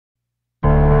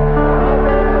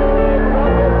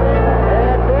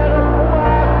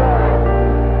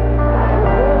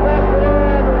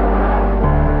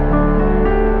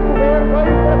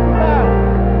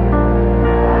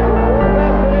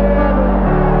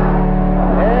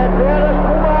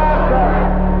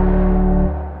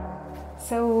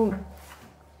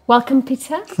Welcome,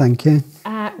 Peter. Thank you.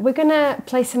 We're going to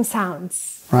play some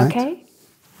sounds, right. Okay?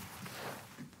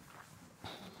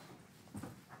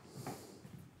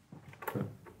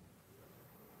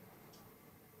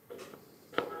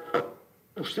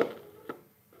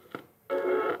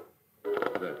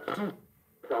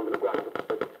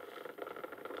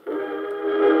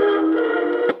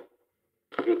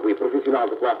 Médico e profissional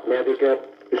de classe médica,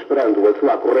 esperando a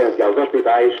sua ocorrência aos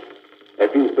hospitais, a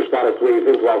fim de prestar a sua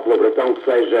eventual colaboração que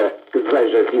seja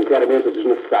sinceramente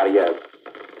desnecessária.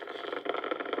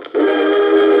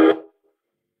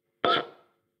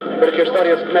 Para que a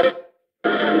história se comece...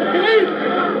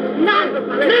 Nada!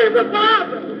 Nem uma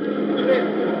palavra!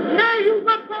 Nem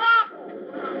uma palavra!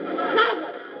 Nada!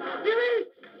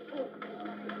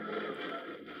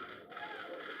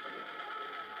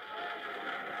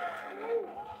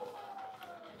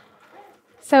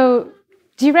 So,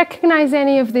 do you recognize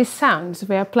any of these sounds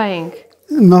we are playing?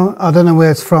 No, I don't know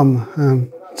where it's from.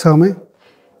 Tell me.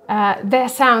 They're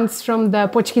sounds from the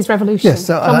Portuguese Revolution, Yes,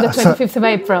 so, from the 25th of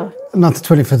April. Not the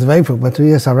 25th of April, but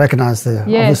yes, I recognize the,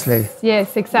 Yes, obviously.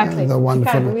 yes, exactly. The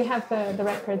wonderful... Ricardo, we have the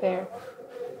record there.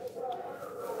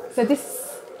 So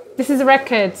this is a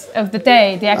record of the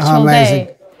day, the actual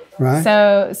day. Right.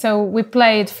 So we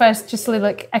played first just a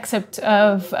little excerpt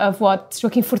of what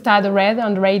Joaquim Furtado read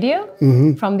on the radio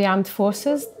from the armed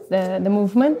forces, the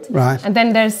movement. Right. And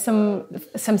then there's some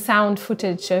sound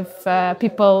footage of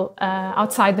people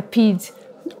outside the PED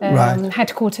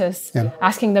headquarters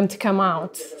asking them to come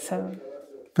out. So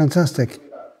fantastic.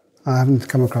 I haven't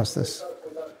come across this,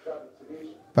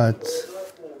 but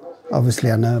obviously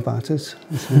I know about it.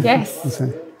 Yes.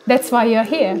 That's why you're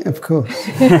here. Of course.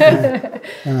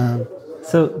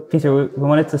 So, Peter, we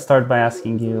wanted to start by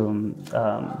asking you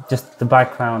just the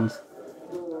background.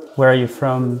 Where are you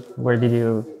from? Where did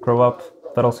you grow up?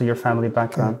 But also your family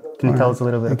background. Can you tell us a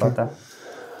little bit about that?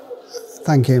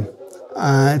 Thank you.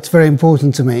 It's very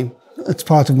important to me. It's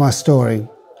part of my story.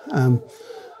 I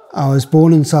was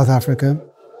born in South Africa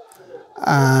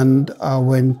and I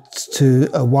went to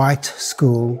a white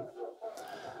school.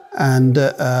 And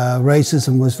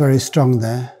racism was very strong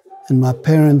there. And my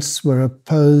parents were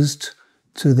opposed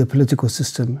to the political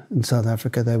system in South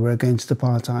Africa. They were against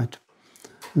apartheid.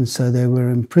 And so they were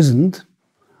imprisoned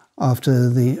after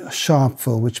the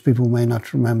Sharpeville, which people may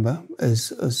not remember,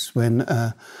 is when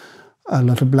a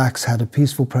lot of blacks had a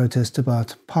peaceful protest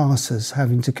about passes,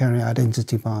 having to carry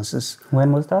identity passes.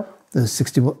 When was that?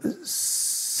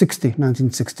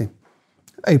 1960,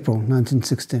 April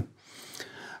 1960.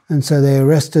 And so they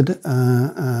arrested,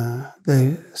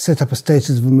 they set up a state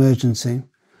of emergency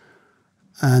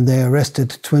and they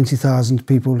arrested 20,000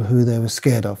 people who they were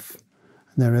scared of.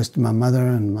 They arrested my mother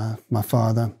and my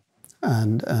father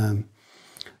and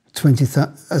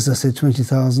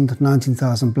 20,000,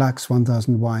 19,000 blacks,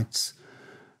 1,000 whites.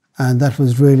 And that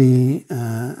was really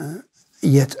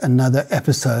yet another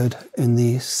episode in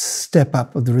the step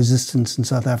up of the resistance in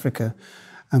South Africa.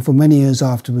 And for many years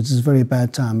afterwards, it was a very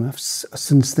bad time.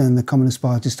 Since then, the Communist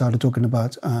Party started talking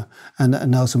about, and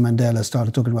Nelson Mandela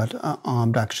started talking about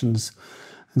armed actions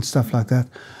and stuff like that.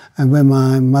 And when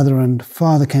my mother and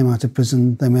father came out of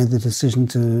prison, they made the decision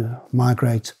to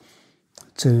migrate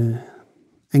to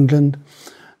England.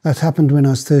 That happened when I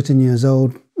was 13 years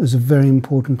old. It was a very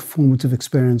important formative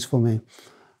experience for me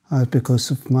because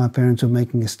of my parents were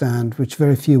making a stand, which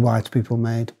very few white people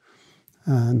made.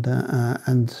 And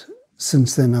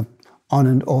since then, on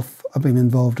and off, I've been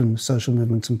involved in social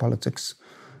movements and politics.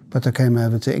 But I came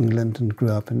over to England and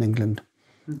grew up in England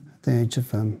at the age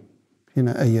of, a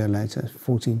year later,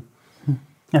 14.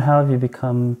 And how have you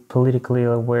become politically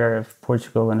aware of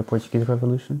Portugal and the Portuguese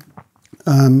Revolution?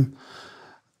 In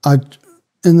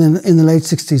the late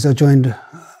 60s,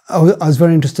 I was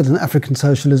very interested in African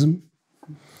socialism.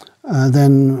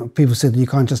 Then people said you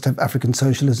can't just have African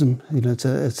socialism, it's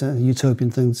a utopian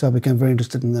thing. So I became very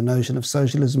interested in the notion of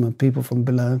socialism of people from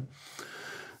below.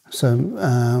 So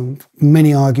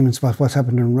many arguments about what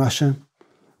happened in Russia,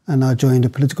 and I joined a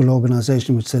political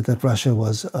organization which said that Russia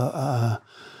was a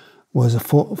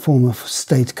form of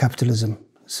state capitalism.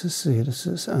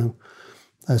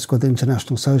 That's called the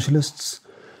International Socialists.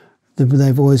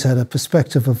 They've always had a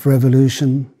perspective of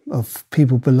revolution, of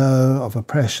people below, of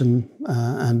oppression,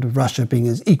 and Russia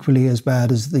being equally as bad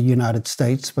as the United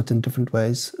States, but in different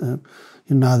ways,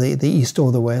 neither the East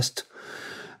or the West.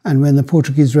 And when the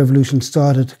Portuguese Revolution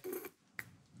started,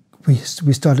 we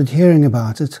started hearing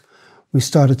about it. We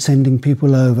started sending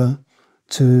people over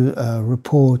to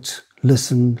report,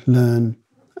 listen, learn,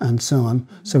 and so on.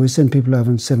 So we sent people over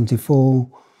in '74.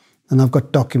 And I've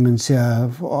got documents here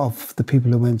of the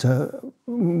people who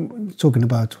talking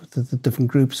about the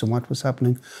different groups and what was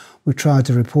happening. We tried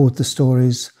to report the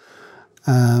stories.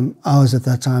 I was at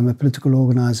that time a political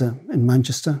organizer in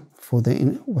Manchester for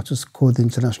what was called the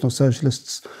International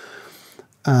Socialists.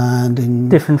 And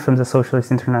different from the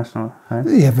Socialist International, right?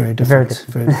 Yeah, very different.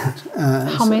 Very different.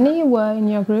 How many were in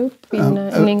your group in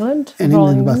England? In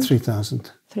England, about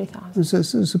 3,000. 3,000. So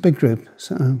it was a big group.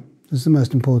 So it was the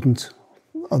most important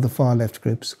of the far left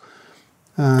groups.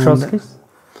 Trotskyists?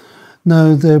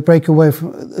 No, the breakaway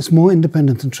it's more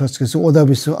independent than Trotskyists. Although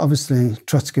we saw obviously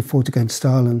Trotsky fought against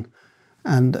Stalin,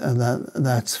 and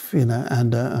that's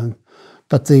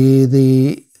but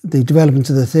the development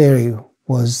of the theory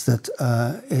was that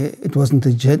it wasn't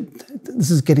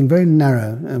this is getting very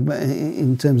narrow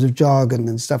in terms of jargon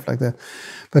and stuff like that,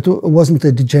 but it wasn't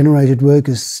a degenerated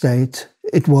workers' state.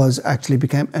 It was actually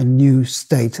became a new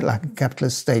state, like a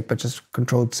capitalist state, but just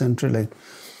controlled centrally.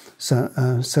 So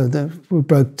we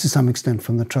broke to some extent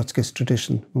from the Trotskyist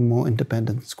tradition. We're more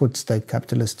independent. It's called state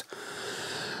capitalist.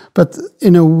 But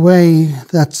in a way,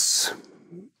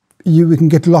 we can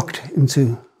get locked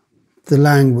into the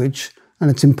language,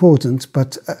 and it's important,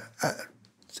 but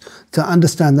to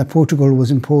understand that Portugal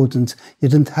was important, you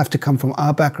didn't have to come from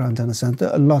our background to understand. There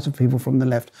are a lot of people from the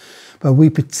left, but we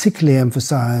particularly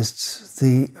emphasized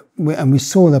and we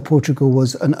saw that Portugal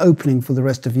was an opening for the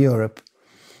rest of Europe,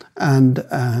 and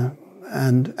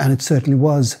it certainly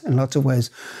was in lots of ways.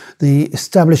 The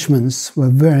establishments were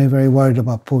very, very worried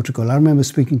about Portugal. I remember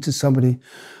speaking to somebody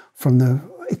from the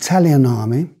Italian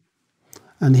army,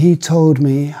 and he told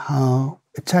me how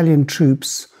Italian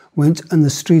troops went on the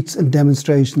streets and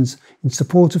demonstrations in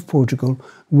support of Portugal,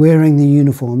 wearing the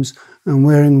uniforms and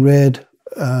wearing red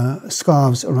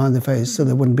scarves around their face so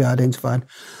they wouldn't be identified.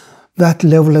 That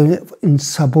level of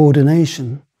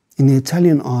insubordination in the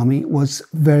Italian army was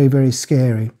very, very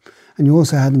scary. And you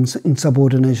also had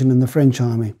insubordination in the French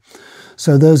army.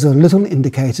 So those are little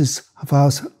indicators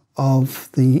of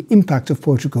the impact of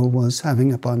Portugal was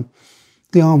having upon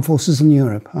the armed forces in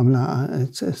Europe. I mean,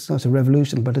 it's not a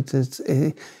revolution, but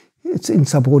it's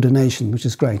insubordination, which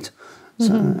is great.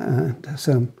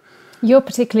 So you're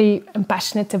particularly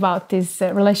passionate about this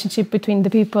relationship between the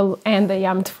people and the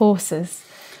armed forces,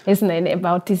 isn't it?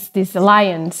 About this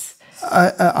alliance.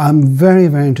 I'm very,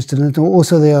 very interested in it.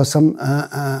 Also, there are some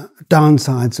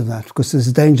downsides of that, because there's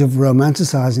a danger of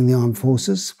romanticizing the armed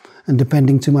forces and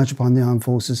depending too much upon the armed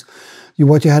forces.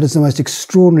 What you had is the most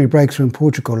extraordinary breakthrough in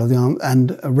Portugal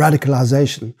and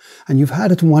radicalization. And you've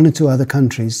had it in one or two other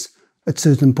countries at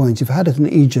certain points. You've had it in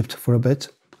Egypt for a bit,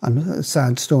 a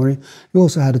sad story. You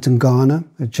also had it in Ghana,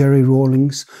 at Jerry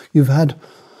Rawlings. You've had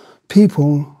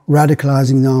people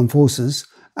radicalizing the armed forces,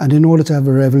 and in order to have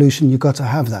a revolution, you've got to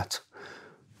have that.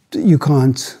 You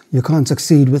can't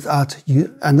succeed without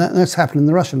you, and that's happened in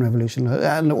the Russian Revolution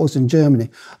and also in Germany.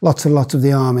 Lots of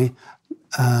the army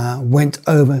went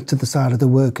over to the side of the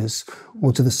workers,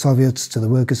 or to the Soviets, to the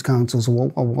workers' councils, or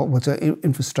what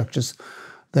infrastructures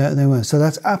there were. So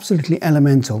that's absolutely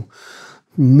elemental.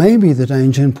 Maybe the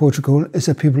danger in Portugal is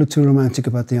that people are too romantic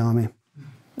about the army.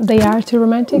 They are too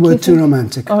romantic? We're too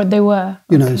romantic. Or they were?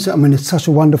 You know, so, I mean, it's such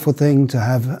a wonderful thing to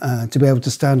have, to be able to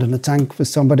stand in a tank with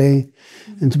somebody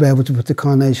and to be able to put the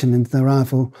carnation into the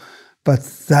rifle. But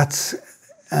that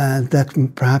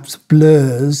perhaps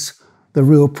blurs the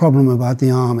real problem about the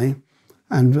army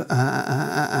and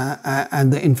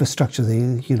the infrastructure. So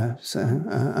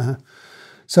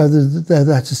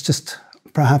that is just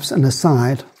perhaps an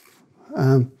aside.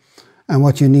 And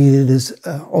what you needed is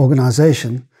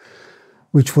organisation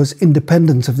which was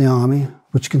independent of the army,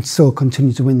 which can still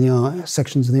continue to win the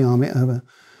sections of the army over.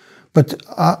 But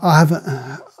I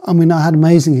had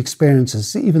amazing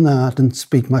experiences, even though I didn't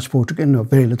speak much Portuguese,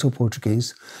 very little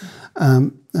Portuguese. I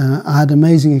had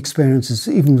amazing experiences,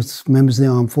 even with members of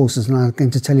the armed forces, and I'm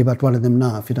going to tell you about one of them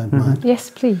now, if you don't mind. Yes,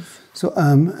 please. So,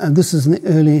 and this is in the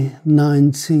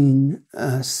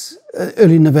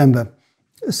early November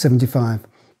 '75.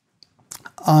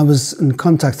 I was in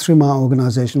contact through my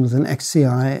organisation with an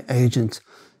ex-CIA agent.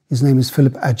 His name is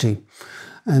Philip Adji,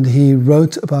 and he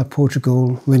wrote about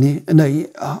Portugal when he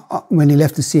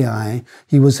left the CIA.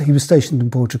 He was stationed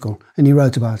in Portugal, and he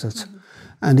wrote about it,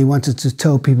 and he wanted to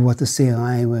tell people what the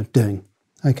CIA were doing.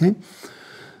 Okay,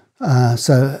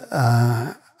 so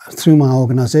through my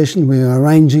organisation, we were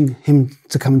arranging him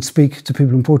to come and speak to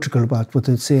people in Portugal about what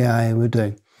the CIA were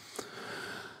doing.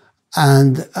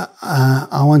 And I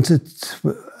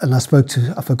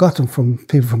forgot from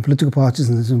people from political parties,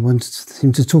 and I wanted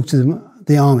him to talk to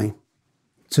the army,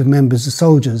 to members, the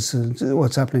soldiers,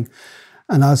 what's happening.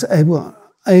 And I was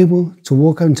able to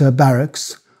walk into a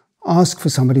barracks ask for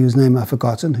somebody whose name I've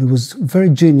forgotten, who was a very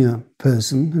junior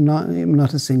person,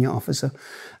 not a senior officer.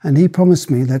 And he promised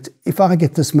me that if I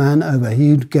get this man over,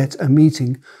 he'd get a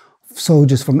meeting of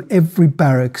soldiers from every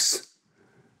barracks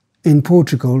in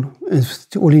Portugal.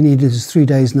 All he needed is 3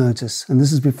 days' notice. And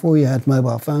this is before you had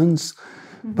mobile phones,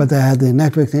 but they had the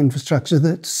network, the infrastructure.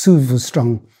 The SUV was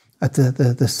strong at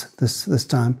this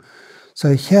time.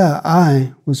 So here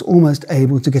I was almost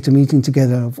able to get a meeting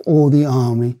together of all the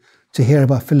army to hear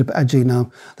about Philip Adjie. Now,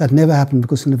 that never happened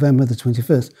because of November the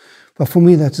 25th. But for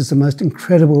me, that is the most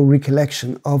incredible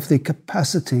recollection of the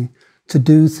capacity to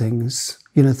do things.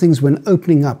 You know, things when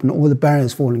opening up and all the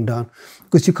barriers falling down.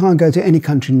 Because you can't go to any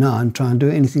country now and try and do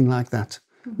anything like that.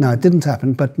 Now, it didn't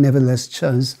happen, but nevertheless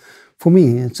shows, for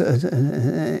me, it's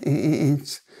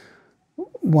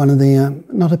one of the,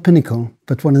 not a pinnacle,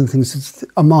 but one of the things, it's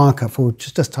a marker for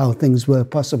just how things were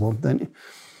possible. Then,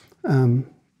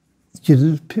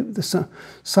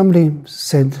 somebody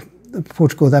said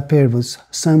Portugal, that period was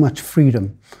so much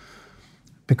freedom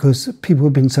because people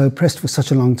have been so oppressed for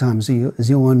such a long time, as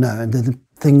you all know. And the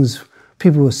things,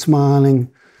 people were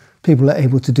smiling, people are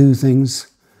able to do things.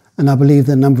 And I believe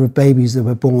the number of babies that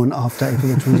were born after April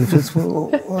the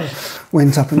 25th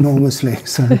went up enormously.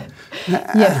 So,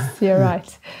 yes, you're right.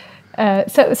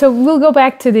 So we'll go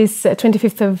back to this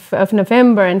 25th of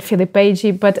November and Philip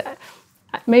Adjie, but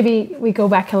maybe we go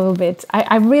back a little bit.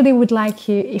 I really would like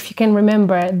you, if you can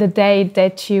remember, the day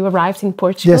that you arrived in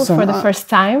Portugal for the first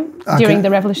time during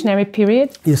the revolutionary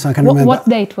period. Yes, I can remember. What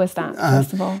date was that,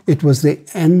 first of all? It was the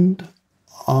end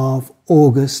of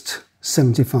August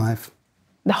 75.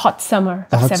 The hot summer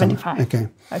of 75. Okay.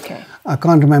 Okay. I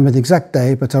can't remember the exact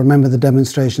day, but I remember the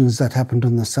demonstrations that happened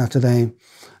on the Saturday.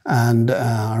 And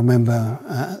I remember,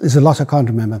 there's a lot I can't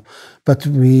remember, but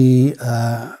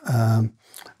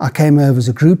I came over as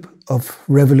a group of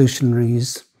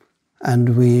revolutionaries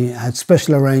and we had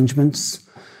special arrangements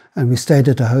and we stayed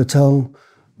at a hotel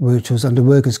which was under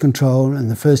workers' control, and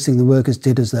the first thing the workers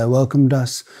did is they welcomed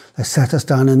us, they sat us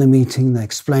down in a meeting, they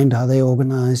explained how they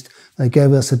organised, they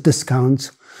gave us a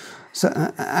discount. So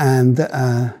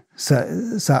I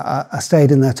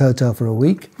stayed in that hotel for a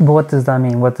week. But what does that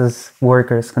mean? What does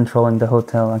workers controlling the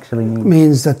hotel actually mean? It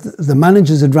means that the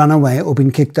managers had run away or been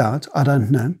kicked out, I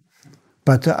don't know.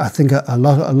 But I think a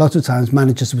lot of times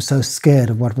managers were so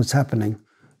scared of what was happening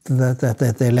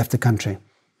that they left the country,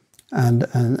 and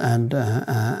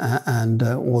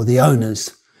or the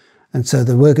owners, and so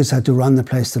the workers had to run the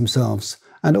place themselves.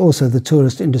 And also the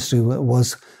tourist industry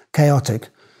was chaotic,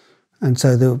 and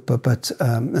so they're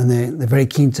very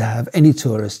keen to have any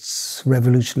tourists,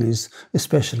 revolutionaries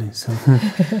especially. So,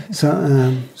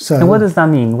 And what does that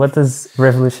mean? What does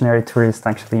revolutionary tourist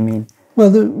actually mean? Well,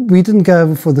 we didn't go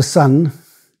over for the sun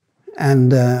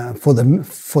and for the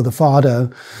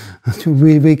fado.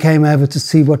 We came over to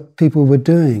see what people were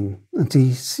doing and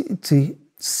to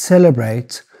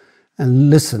celebrate and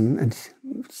listen and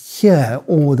hear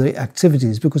all the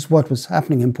activities, because what was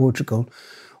happening in Portugal,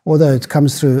 although it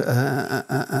comes through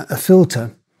a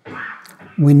filter,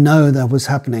 we know that was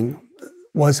happening,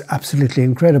 was absolutely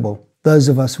incredible. Those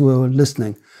of us who were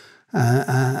listening.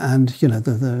 And you know,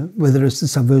 whether it's the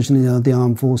subversion of the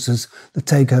armed forces, the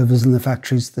takeovers in the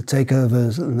factories, the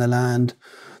takeovers in the land,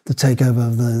 the takeover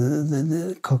of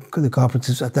the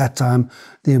cooperatives at that time,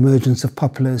 the emergence of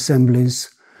popular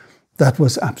assemblies, that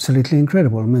was absolutely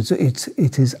incredible. I mean,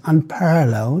 it is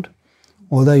unparalleled.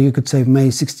 Although you could say May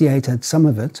 '68 had some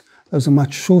of it, there was a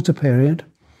much shorter period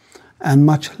and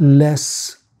much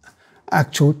less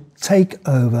actual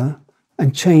takeover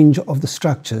and change of the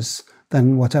structures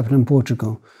than what happened in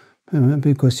Portugal,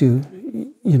 because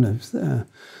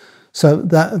so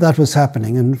that was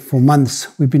happening, and for months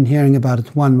we've been hearing about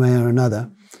it one way or another.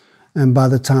 And by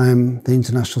the time the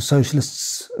International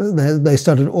Socialists, they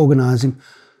started organising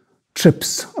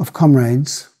trips of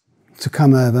comrades to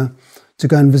come over, to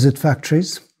go and visit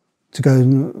factories, to go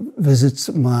and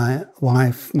visit my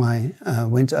wife.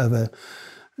 Went over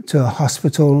to a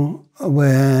hospital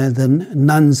where the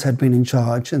nuns had been in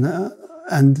charge, and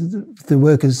the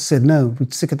workers said, no,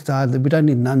 we're sick and tired, we don't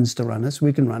need nuns to run us,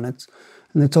 we can run it.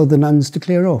 And they told the nuns to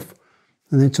clear off.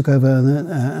 And they took over,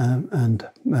 and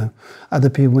other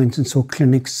people went and saw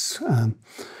clinics.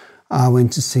 I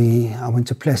went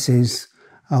to Plessis.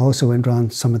 I also went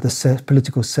around some of the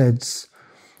political seds.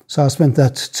 So I spent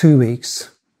that 2 weeks.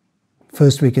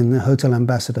 First week in the Hotel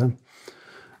Ambassador.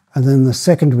 And then the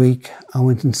second week, I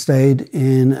went and stayed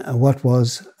in what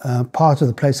was part of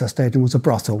the place I stayed in was a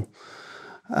brothel.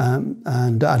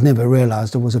 And I'd never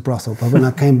realised it was a brothel. But when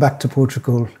I came back to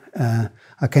Portugal,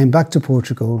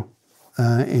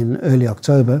 in early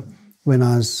October when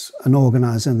I was an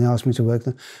organizer and they asked me to work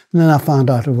there. And then I found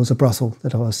out it was a brothel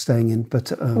that I was staying in.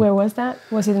 But where was that?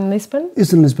 Was it in Lisbon?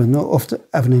 It's in Lisbon, off the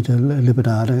Avenue de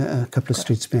Liberdade, a couple of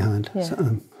streets behind.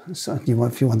 Yeah. So if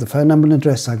you want the phone number and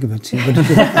address, I'll give it to you. But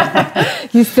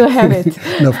you still have it?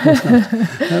 No, of course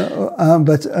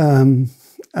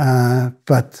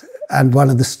not. And one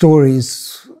of the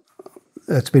stories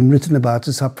that's been written about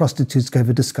is how prostitutes gave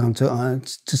a discount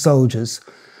to soldiers,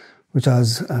 which I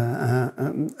was.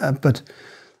 But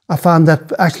I found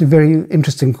that actually very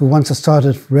interesting, because once I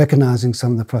started recognizing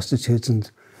some of the prostitutes and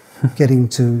getting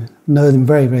to know them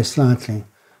very, very slightly,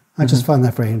 I just find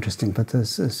that very interesting. But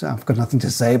I've got nothing to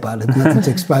say about it, nothing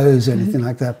to expose or anything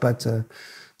like that. But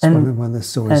it's one of the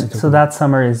stories. And so that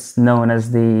summer is known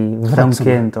as the Verão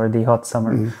Quente, or the hot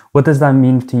summer. What does that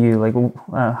mean to you? Like,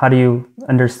 how do you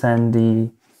understand the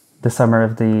summer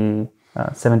of the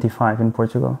 75 in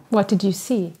Portugal? What did you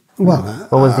see? Well,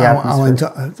 what was the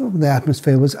atmosphere? The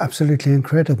atmosphere was absolutely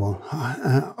incredible.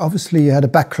 Obviously, you had a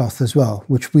backcloth as well,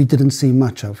 which we didn't see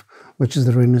much of, which is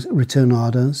the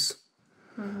retornados.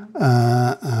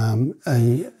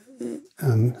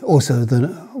 Also,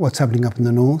 what's happening up in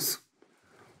the north,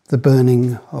 the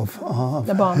burning of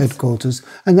the headquarters,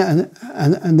 and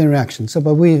the reaction. So,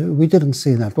 but we didn't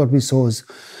see that. What we saw was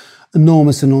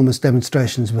enormous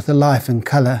demonstrations with the life and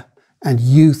colour and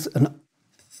youth and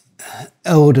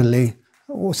elderly,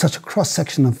 or such a cross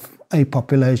section of a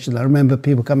population. I remember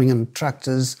people coming in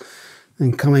tractors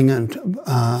and coming in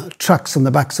trucks on the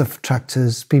backs of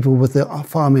tractors, people with their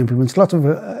farm implements, a lot of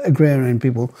agrarian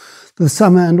people. The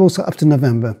summer and also up to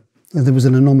November. There was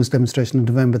an enormous demonstration on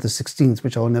November the 16th,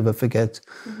 which I'll never forget,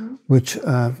 which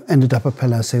ended up at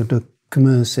Palácio do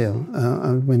Comércio,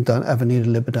 went down Avenida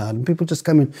Liberdade, and people just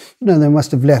come in. They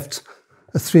must have left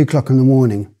at 3 o'clock in the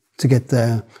morning to get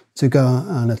there, to go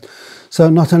on it. So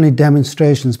not only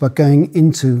demonstrations, but going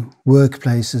into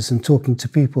workplaces and talking to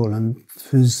people and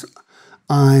whose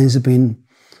eyes have been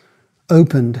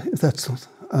opened, if that's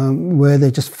where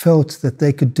they just felt that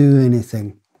they could do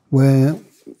anything, where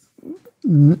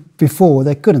before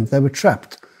they couldn't, they were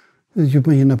trapped.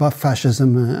 About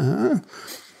fascism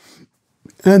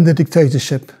and the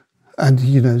dictatorship and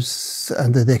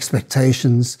the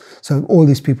expectations. So all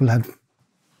these people had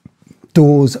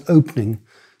doors opening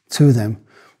to them,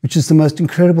 which is the most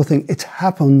incredible thing. It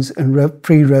happens in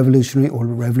pre-revolutionary or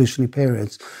revolutionary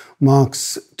periods.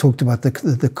 Marx talked about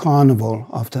the carnival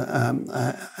after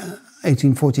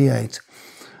 1848.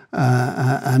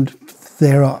 And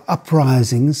there are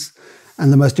uprisings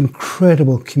and the most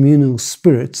incredible communal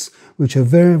spirits, which are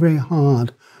very, very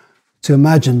hard to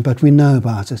imagine, but we know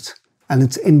about it. And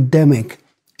it's endemic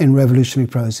in revolutionary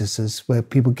processes where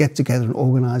people get together and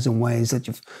organize in ways that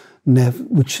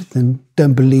which then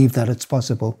don't believe that it's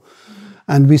possible.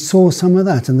 And we saw some of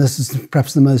that, and this is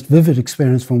perhaps the most vivid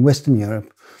experience from Western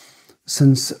Europe,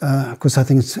 since, of course, I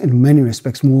think it's in many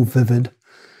respects more vivid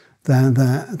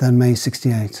than May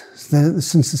 68,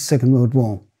 since the Second World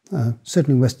War.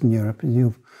 Certainly in Western Europe,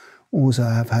 you also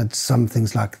have had some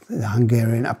things like the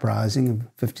Hungarian uprising of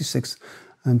 56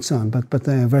 and so on, but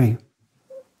they are very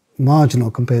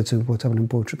marginal compared to what's happened in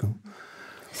Portugal.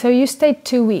 So you stayed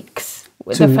 2 weeks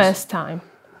first time.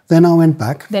 Then I went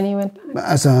back. Then you went back.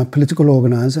 As a political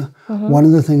organizer. One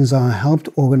of the things I helped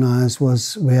organize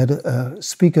was we had a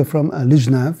speaker from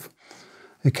Lijnav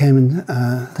who came in.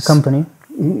 The company?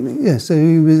 Yes, so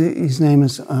his name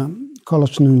is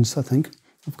Carlos Nunes, I think.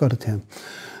 I've got it here.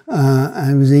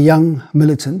 And he was a young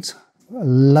militant, a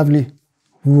lovely,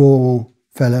 raw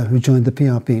fellow who joined the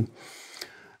PRP.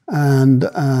 And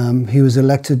he was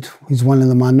elected, he's one of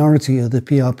the minority of the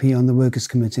PRP on the Workers'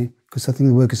 Committee, because I think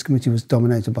the Workers' Committee was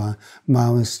dominated by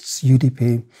Maoists,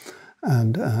 UDP,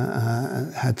 and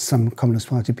had some Communist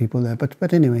Party people there.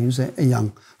 But anyway, he was a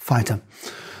young fighter.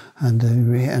 And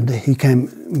he came,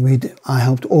 I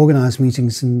helped organise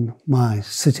meetings in my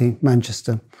city,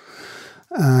 Manchester.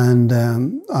 And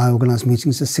I organised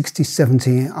meetings at 60,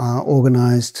 70. I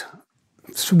organised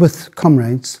with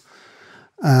comrades.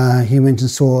 He went and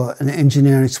saw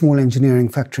an small engineering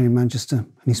factory in Manchester,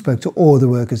 and he spoke to all the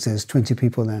workers. There's 20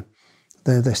 people there.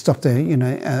 They stopped there,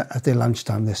 at their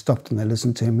lunchtime. They stopped and they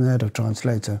listened to him. They had a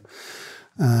translator.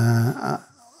 I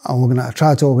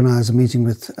tried to organise a meeting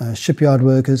with shipyard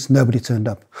workers. Nobody turned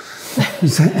up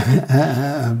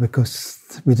because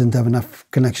we didn't have enough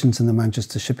connections in the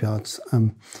Manchester shipyards.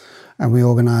 And we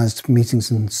organised meetings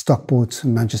in Stockport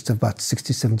in Manchester, about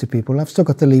 60, 70 people. I've still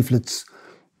got the leaflets.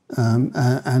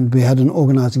 And we had an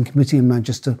organising committee in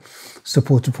Manchester,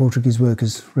 support the Portuguese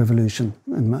workers' revolution.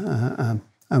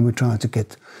 And we tried to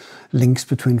get links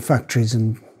between factories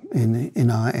in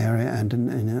our area and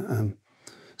in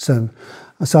So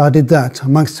I did that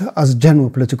as a general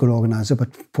political organizer, but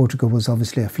Portugal was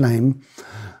obviously aflame.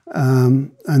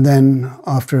 And then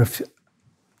after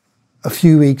a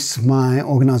few weeks, my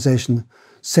organisation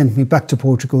sent me back to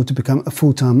Portugal to become a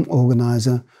full-time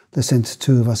organiser. They sent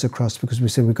 2 of us across because we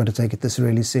said we've got to take this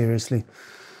really seriously.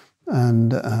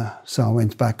 And so I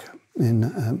went back in...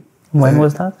 when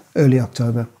was that? Early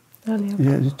October. Early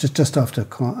October. Yeah, just after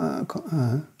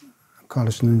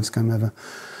Carlos Nunes came over.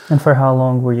 And for how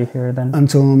long were you here then?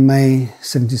 Until May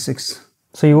 76.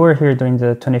 So you were here during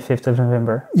the 25th of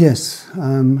November? Yes.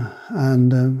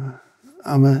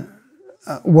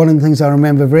 One of the things I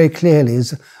remember very clearly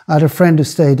is I had a friend who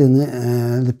stayed in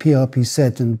the PRP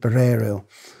set in Pereiro.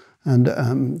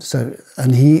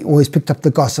 And he always picked up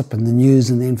the gossip and the news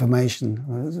and the information,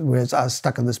 whereas I was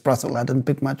stuck in this brothel. I didn't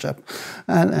pick much up.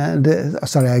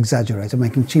 Sorry, I exaggerate. I'm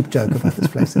making a cheap joke about this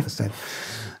place that I stayed.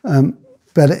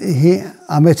 But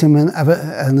I met him in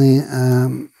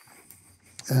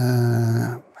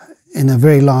a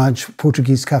very large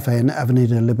Portuguese cafe in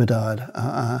Avenida Liberdade,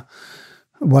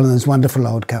 one of those wonderful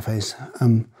old cafes.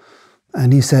 And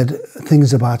he said,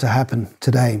 things are about to happen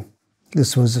today.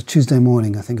 This was a Tuesday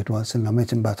morning, I think it was, and I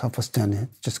met him about 10:30. He'd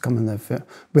just come in there.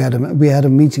 We had a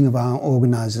meeting of our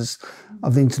organisers,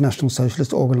 of the International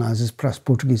Socialist organisers, plus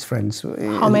Portuguese friends.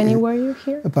 How many were you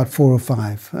here? About 4 or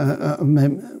 5,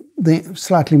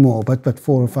 slightly more, but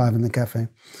 4 or 5 in the cafe.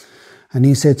 And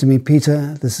he said to me,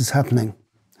 Peter, this is happening.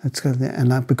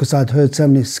 Because I'd heard so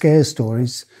many scare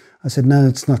stories, I said, no,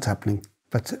 it's not happening.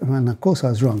 But and of course I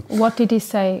was wrong. What did he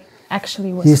say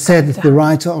actually was? He said the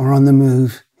right are on the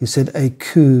move. He said a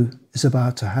coup is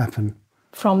about to happen.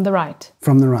 From the right?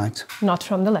 From the right. Not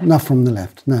from the left? Not from the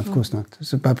left. No, of course not.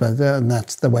 So, and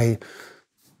that's the way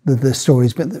the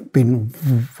story's been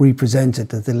represented,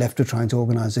 that the left are trying to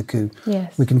organise a coup.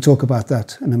 Yes. We can talk about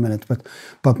that in a minute.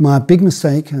 But my big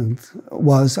mistake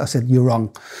was I said, you're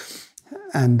wrong.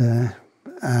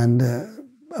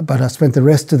 But I spent the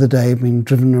rest of the day being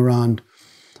driven around.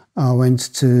 I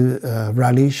went to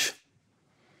Ralish,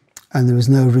 and there was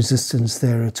no resistance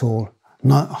there at all.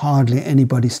 Not hardly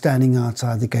anybody standing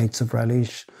outside the gates of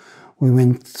Ralish. We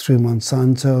went through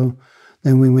Monsanto.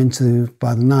 Then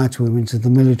by the night, we went to the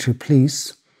military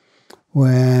police,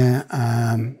 where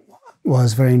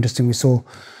was very interesting. We saw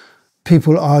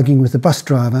people arguing with the bus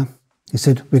driver. He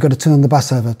said, we've got to turn the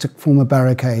bus over to form a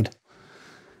barricade.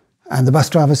 And the bus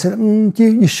driver said,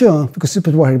 you sure? Because he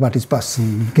was worried about his bus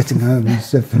and getting home and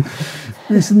stuff. And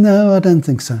he said, no, I don't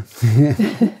think so.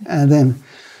 And then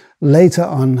later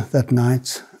on that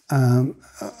night,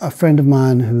 a friend of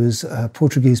mine who is a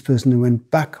Portuguese person who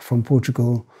went back from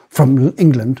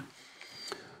England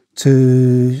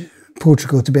to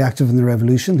Portugal to be active in the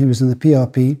revolution. He was in the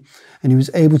PRP and he was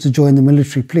able to join the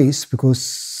military police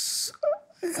because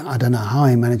I don't know how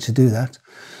he managed to do that.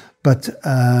 But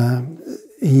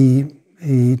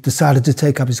he decided to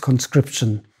take up his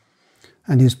conscription,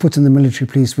 and he was put in the military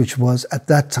police, which was, at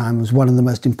that time, was one of the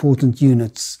most important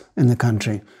units in the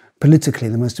country, politically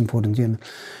the most important unit.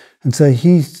 And so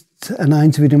and I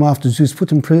interviewed him afterwards. He was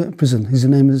put in prison. His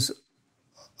name is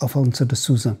Afonso de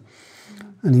Souza.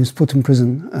 And he was put in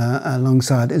prison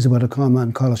alongside Isabel Karma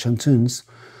and Carlos Antunes.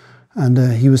 And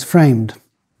he was framed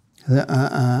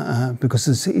because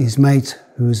his mate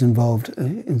who was involved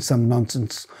in some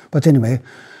nonsense. But anyway,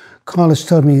 Carlos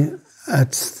told me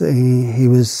he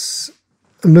was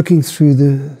looking through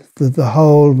the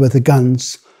hole with the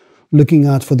guns, looking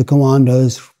out for the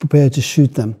commandos, prepared to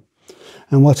shoot them.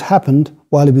 And what happened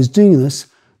while he was doing this,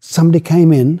 somebody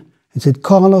came in and said,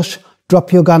 Carlos,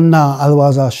 drop your gun now,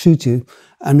 otherwise I'll shoot you.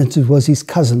 And it was his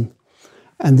cousin.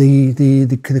 And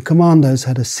the commandos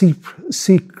had a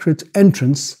secret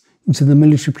entrance into the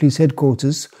military police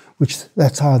headquarters, which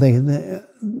that's how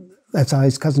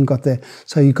his cousin got there.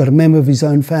 So you got a member of his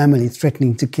own family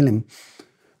threatening to kill him.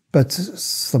 But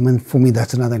for me,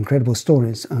 that's another incredible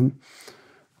story.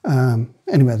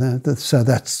 Anyway, so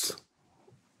that's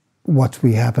what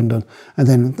we happened on. And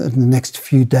then in the next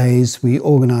few days, we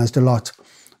organised a lot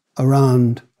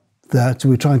around that.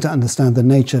 We're trying to understand the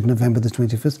nature of November the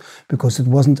 25th, because it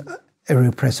wasn't a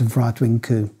repressive right-wing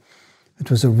coup. It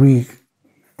was a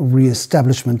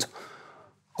re-establishment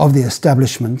of the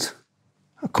establishment,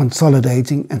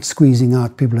 consolidating and squeezing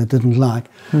out people it didn't like.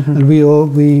 Mm-hmm. And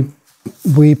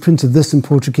we printed this in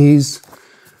Portuguese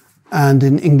and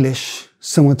in English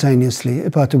simultaneously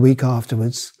about a week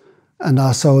afterwards. And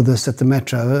I sold this at the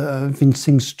Metro,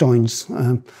 Vincing's Joints,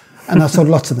 and I sold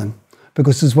lots of them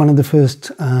because it's one of the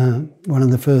first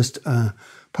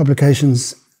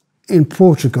publications in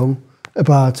Portugal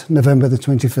about November the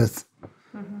 25th.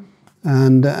 Mm-hmm.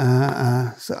 And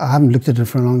so I haven't looked at it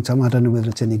for a long time. I don't know whether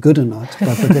it's any good or not,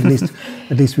 but at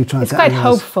least we try. It's quite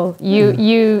hopeful.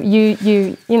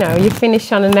 You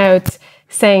finish on a note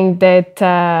saying that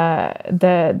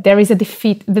there is a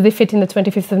defeat. The defeat in the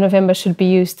 25th of November should be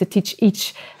used to teach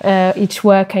each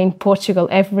worker in Portugal,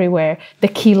 everywhere, the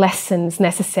key lessons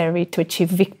necessary to achieve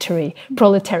victory,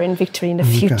 proletarian victory in the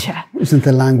future. Isn't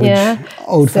the language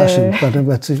old-fashioned?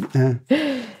 But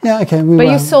yeah, okay. But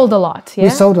you sold a lot, yeah? We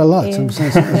sold a lot.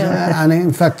 Yeah. And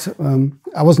in fact,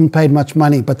 I wasn't paid much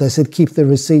money, but they said, keep the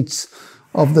receipts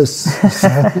of this.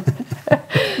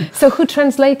 So who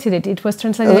translated it? It was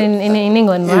translated in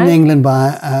England, right? In England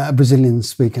by a Brazilian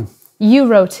speaker. You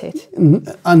wrote it?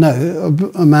 I know,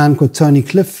 a man called Tony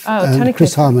Cliff and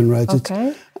Chris Harman wrote it.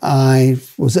 I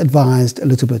was advised a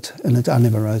little bit in it. I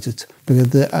never wrote it,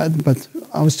 but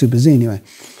I was too busy anyway.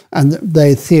 And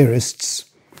they're theorists.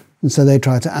 And so they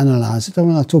tried to analyse it.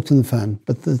 I talked on the phone,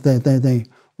 but they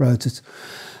wrote it.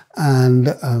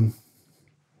 And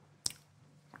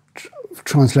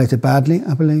translated badly,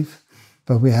 I believe.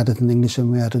 But we had it in English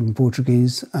and we had it in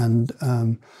Portuguese. And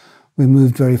we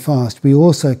moved very fast. We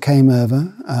also came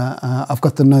over. I've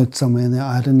got the note somewhere there.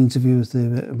 I had an interview with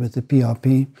the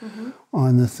PRP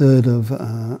on the 3rd of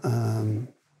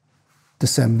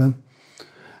December.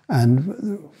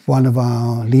 And one of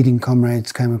our leading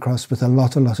comrades came across with a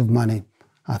lot of money.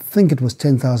 I think it was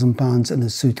 £10,000 in a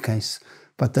suitcase,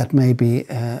 but that may be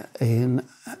a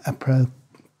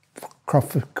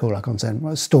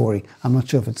story. I'm not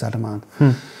sure if it's that amount.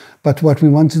 But what we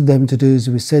wanted them to do is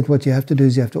we said, what you have to do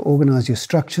is you have to organise your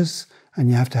structures and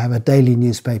you have to have a daily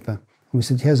newspaper. And we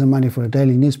said, here's the money for a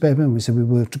daily newspaper. And we said, we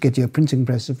will to get you a printing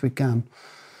press if we can.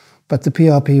 But the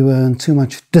PRP were in too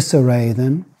much disarray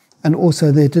then. And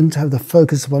also they didn't have the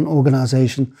focus of an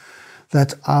organisation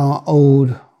that our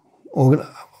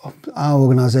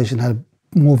organisation had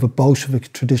more of a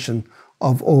Bolshevik tradition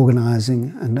of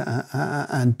organising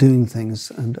and doing things.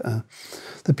 And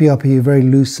the PRP are very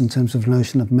loose in terms of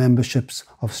notion of memberships,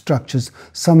 of structures.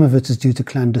 Some of it is due to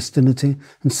clandestinity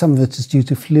and some of it is due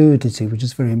to fluidity, which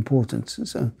is very important.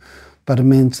 So, but it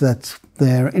meant that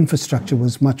their infrastructure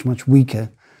was much weaker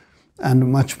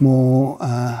and much more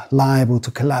liable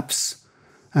to collapse.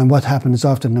 And what happened is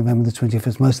after November the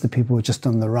 25th, most of the people were just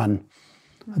on the run.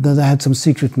 Though they had some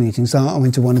secret meetings. I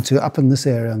went to one or two up in this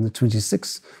area on the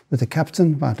 26th with the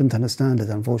captain, but I didn't understand it,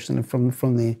 unfortunately,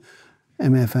 from the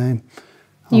MFA.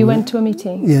 You went to a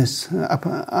meeting? Yes, up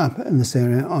in this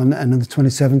area. And on the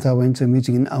 27th, I went to a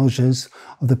meeting in Algiers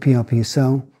of the PRP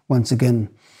cell. Once again,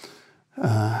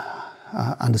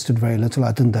 I understood very little.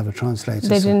 I didn't have a translator.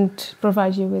 They didn't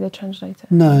provide you with a translator?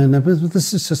 No, but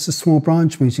this is just a small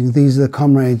branch meeting. These are the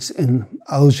comrades in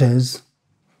Algiers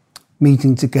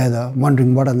meeting together,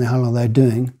 wondering what in the hell are they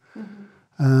doing.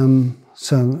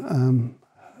 So I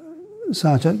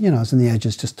was in the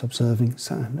edges just observing.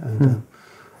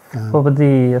 Well, but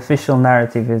the official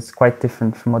narrative is quite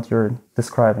different from what you're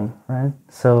describing, right?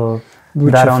 So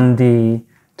on the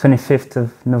 25th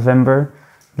of November,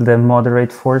 the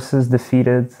moderate forces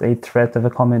defeated a threat of a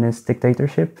communist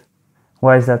dictatorship.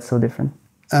 Why is that so different?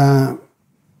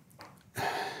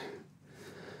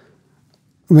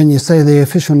 When you say the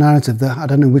official narrative, I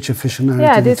don't know which official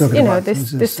narrative you're talking about.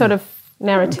 This sort of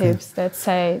narratives that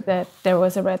say that there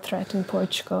was a red threat in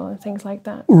Portugal and things like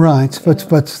that. Right, but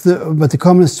the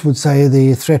communists would say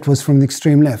the threat was from the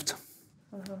extreme left.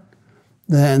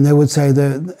 And they would say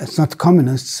that it's not the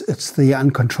communists, it's the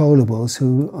uncontrollables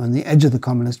who are on the edge of the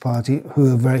Communist Party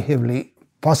who are very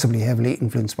possibly heavily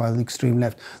influenced by the extreme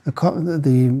left.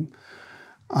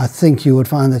 I think you would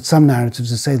find that some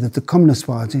narratives would say that the Communist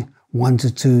Party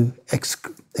wanted to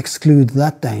exclude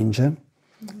that danger,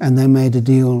 and they made a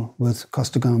deal with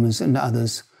Costa Gomes and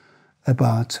others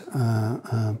about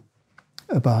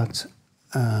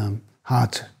how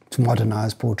to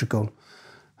modernise Portugal.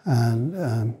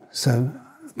 And so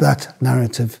that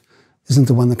narrative isn't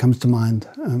the one that comes to mind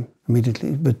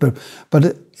immediately.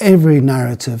 But every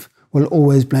narrative will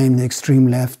always blame the extreme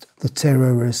left, the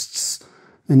terrorists.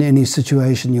 In any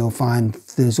situation you'll find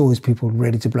there's always people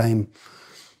ready to blame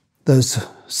those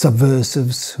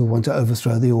subversives who want to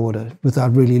overthrow the order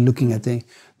without really looking at the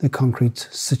concrete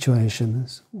situation.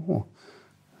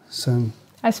 So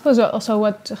I suppose also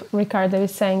what Ricardo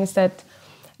is saying is that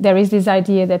there is this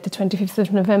idea that the 25th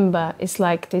of November is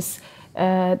like this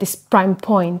prime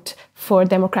point for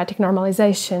democratic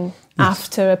normalization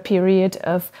after a period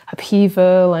of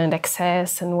upheaval and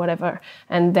excess and whatever,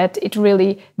 and that it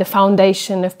really, the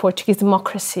foundation of Portuguese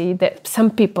democracy, that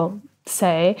some people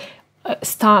say,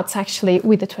 starts actually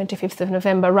with the 25th of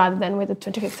November rather than with the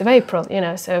 25th of April, you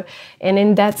know. So, and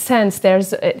in that sense,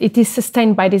 it is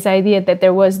sustained by this idea that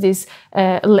there was this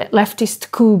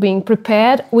leftist coup being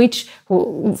prepared,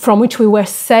 from which we were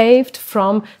saved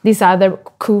from this other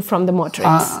coup from the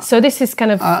moderates. So this is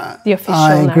kind of the official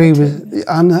narrative.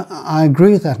 I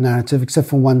agree with that narrative, except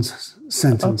for one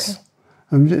sentence.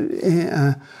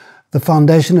 Okay. The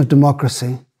foundation of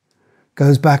democracy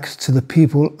goes back to the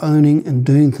people owning and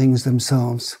doing things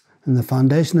themselves. And the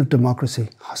foundation of democracy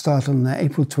started on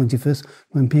April 25th,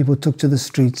 when people took to the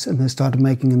streets and they started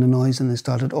making a noise and they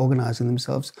started organizing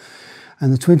themselves.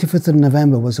 And the 25th of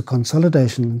November was a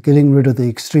consolidation, getting rid of the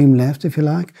extreme left, if you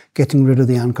like, getting rid of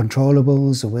the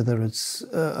uncontrollables, or whether it's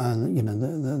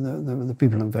the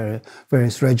people in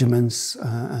various regiments.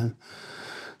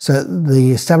 So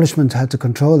the establishment had to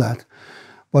control that.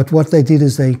 But what they did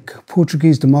is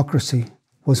Portuguese democracy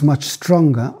was much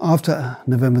stronger after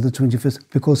November the 25th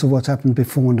because of what happened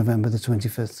before November the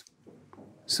 25th.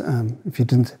 So, if you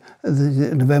didn't,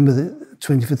 November the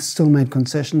 25th still made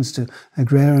concessions to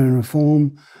agrarian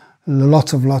reform.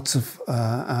 Lots of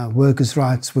workers'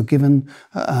 rights were given.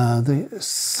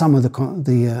 Some of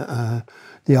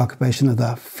the occupation of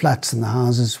the flats and the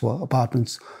houses or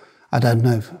apartments, I don't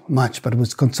know much, but it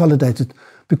was consolidated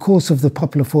because of the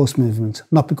popular force movement,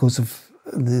 not because of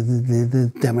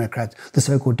the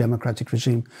so-called democratic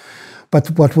regime.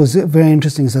 But what was very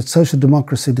interesting is that social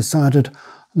democracy decided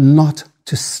not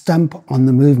to stamp on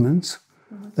the movement.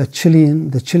 The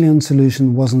Chilean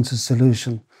solution wasn't a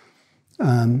solution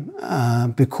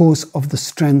because of the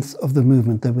strength of the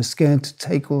movement. They were scared to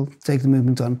take the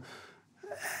movement on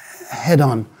head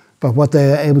on. But what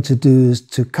they are able to do is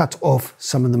to cut off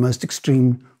some of the most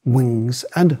extreme wings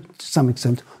and, to some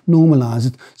extent, normalize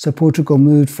it. So Portugal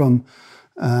moved from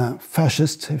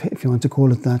fascist, if you want to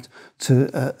call it that, to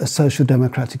a social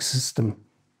democratic system.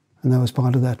 And that was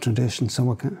part of that tradition.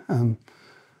 So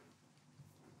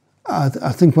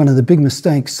I think one of the big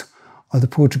mistakes of the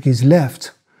Portuguese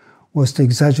left was to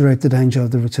exaggerate the danger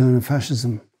of the return of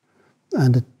fascism.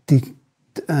 And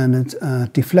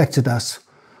it deflected us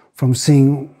from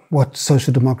seeing what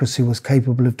social democracy was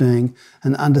capable of doing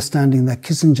and understanding that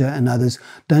Kissinger and others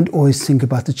don't always think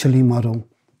about the Chile model.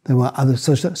 There were other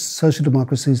social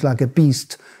democracies like a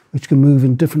beast which can move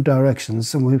in different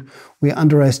directions, and we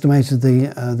underestimated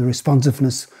the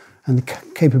responsiveness and the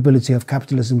capability of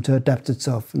capitalism to adapt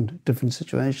itself in different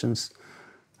situations.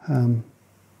 And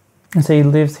so you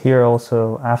lived here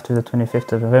also after the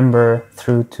 25th of November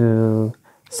through to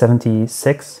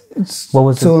 76. What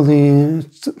was through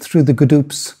the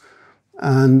Gadoops,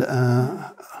 and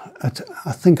I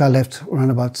think I left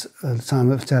around about the time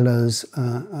of Tello's.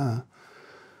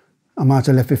 I might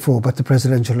have left before, but the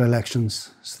presidential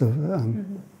elections. So,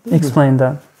 explain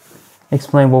that.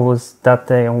 Explain what was that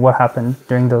day and what happened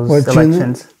during those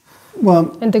elections.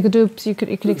 And the Gadoops, you could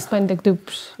explain the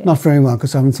Gadoops. Yeah. Not very well,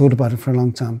 because I haven't thought about it for a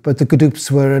long time. But the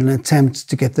Gadoops were an attempt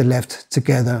to get the left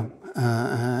together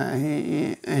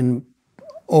in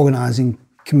organising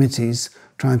committees,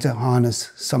 trying to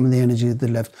harness some of the energy of the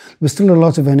left. There was still a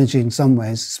lot of energy in some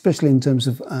ways, especially in terms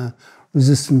of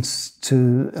resistance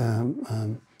to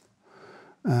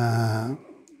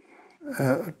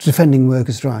defending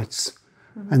workers' rights.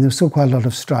 And there was still quite a lot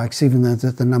of strikes, even though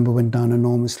the number went down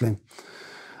enormously.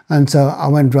 And so I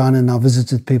went round and I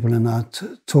visited people and I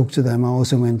talked to them. I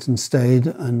also went and stayed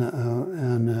in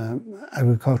an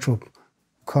agricultural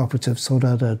cooperative,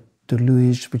 Soldado de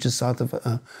Luís, which is south of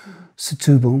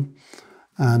Setúbal.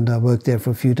 And I worked there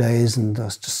for a few days, and I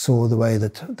just saw the way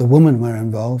that the women were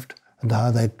involved and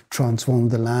how they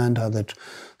transformed the land, how they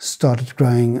started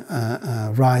growing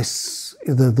rice.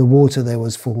 The water there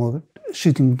was for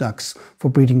shooting ducks, for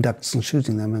breeding ducks and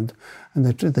shooting them, and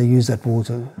they used that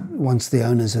water once the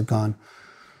owners had gone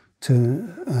to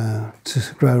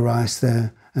grow rice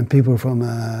there. And people from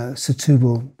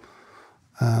Setúbal,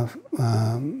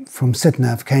 from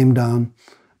Setnav, came down,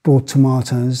 brought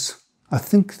tomatoes. I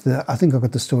think I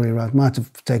got the story right. Might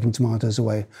have taken tomatoes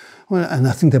away, and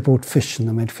I think they brought fish and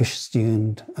they made fish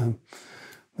stew, and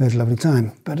we had a lovely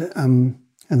time. But and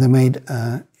they made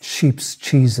sheep's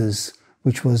cheeses,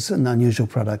 which was an unusual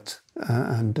product,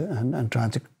 and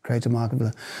tried to create a market for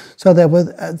that.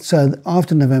 So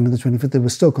after November the 25th, there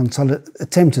was still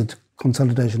attempted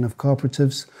consolidation of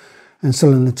cooperatives, and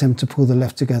still an attempt to pull the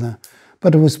left together.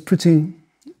 But it was pretty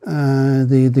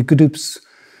the Gadoops.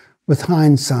 With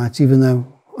hindsight, even though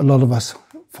a lot of us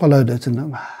followed it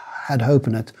and had hope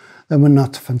in it, they were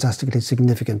not fantastically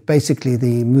significant. Basically,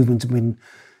 the movement had been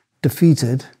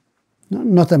defeated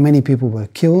not that many people were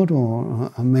killed or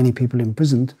many people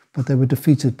imprisoned, but they were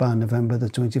defeated by November the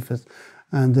 25th,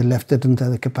 and the left didn't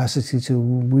have the capacity to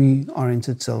reorient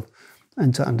itself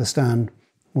and to understand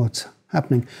what's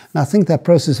happening. And I think that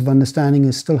process of understanding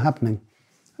is still happening.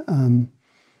 What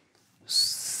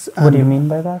do you mean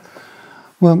by that?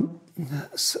 Well,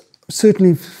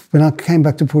 certainly when I came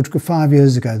back to Portugal 5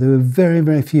 years ago, there were very,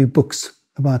 very few books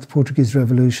about the Portuguese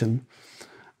Revolution.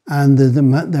 And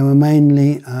they were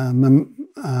mainly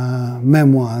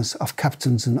memoirs of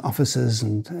captains and officers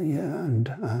and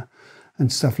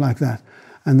stuff like that.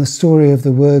 And the story of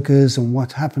the workers and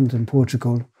what happened in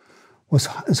Portugal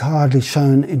is hardly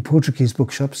shown in Portuguese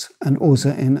bookshops and also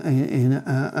in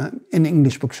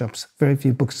English bookshops. Very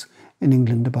few books in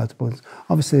England about the Portuguese.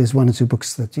 Obviously, there's one or two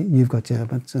books that you've got here,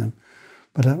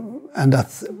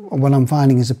 what I'm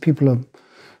finding is that people are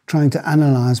trying to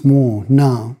analyse more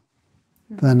now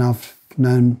than I've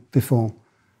known before.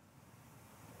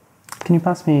 Can you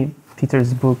pass me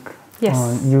Peter's book?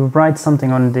 Yes. You write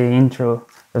something on the intro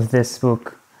of this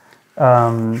book.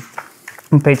 On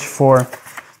page 4,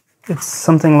 it's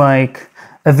something like,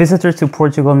 a visitor to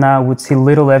Portugal now would see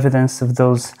little evidence of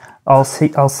those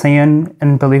Alcyon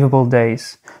and believable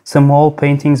days. Some wall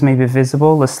paintings may be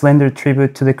visible, a slender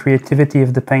tribute to the creativity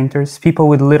of the painters, people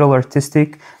with little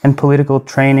artistic and political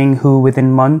training who,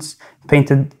 within months,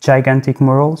 painted gigantic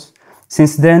murals.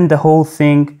 Since then, the whole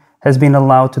thing has been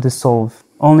allowed to dissolve.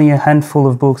 Only a handful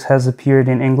of books has appeared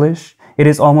in English. It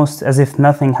is almost as if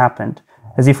nothing happened,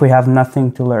 as if we have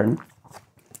nothing to learn.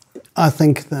 I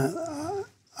think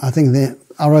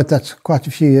I wrote that quite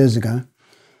a few years ago,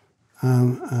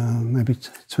 maybe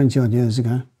 20 odd years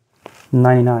ago.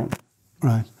 99.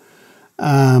 Right.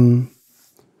 And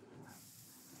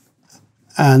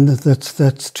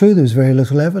that's true. There's very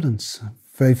little evidence.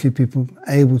 Very few people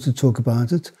able to talk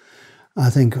about it. I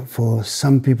think for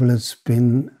some people it's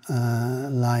been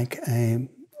like a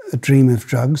dream of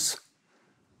drugs,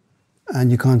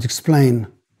 and you can't explain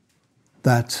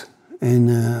that in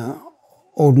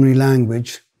ordinary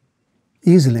language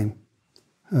easily.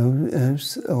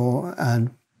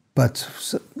 But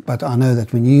I know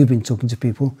that when you've been talking to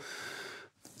people,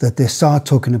 that they start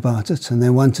talking about it and they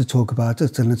want to talk about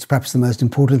it, and it's perhaps the most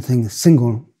important thing,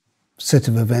 single set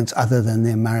of events other than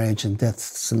their marriage and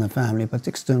deaths in the family, but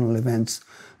external events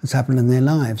that's happened in their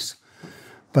lives.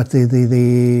 But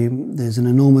there's an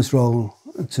enormous role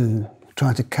to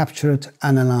try to capture it,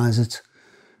 analyse it,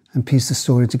 and piece the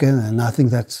story together. And I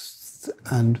think that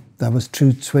was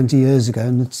true 20 years ago,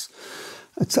 and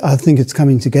I think it's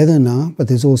coming together now, but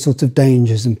there's all sorts of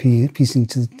dangers in piecing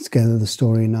together the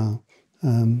story now.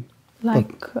 Can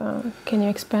you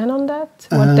expand on that?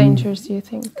 What dangers do you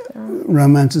think there are?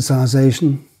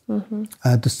 Romanticisation,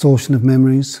 distortion of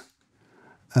memories,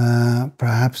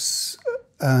 perhaps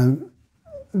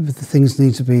things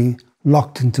need to be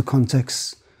locked into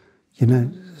context. You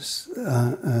know,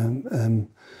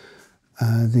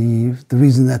 the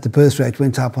reason that the birth rate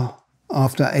went up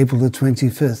after April the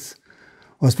 25th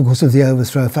was because of the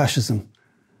overthrow of fascism.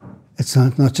 It's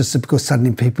not just because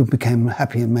suddenly people became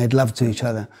happy and made love to each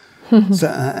other.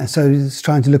 So it's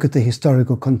trying to look at the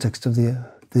historical context of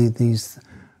these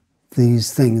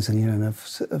things, and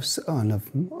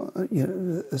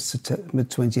September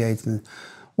 28th,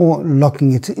 or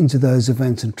locking it into those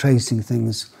events and tracing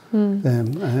things.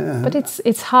 But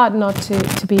it's hard not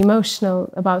to be emotional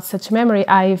about such a memory.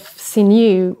 I've seen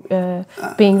you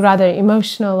being rather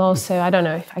emotional also. I don't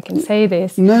know if I can say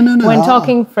this. No. When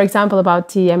talking, for example,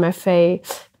 about the MFA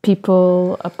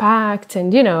People Pact,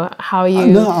 and you know how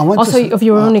you of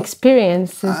your own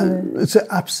experience. It's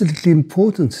absolutely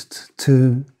important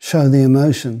to show the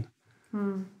emotion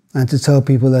and to tell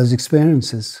people those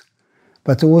experiences.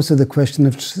 But also the question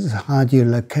of how do you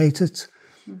locate it,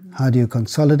 how do you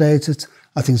consolidate it.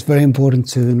 I think it's very important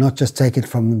to not just take it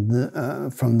from the.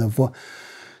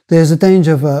 There's a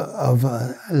danger of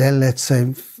let's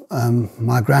say,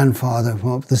 my grandfather.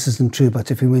 Well, this isn't true, but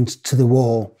if he went to the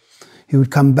war, he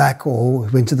would come back, or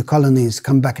went to the colonies,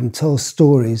 come back and tell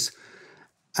stories,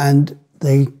 and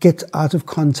they get out of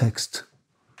context,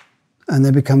 and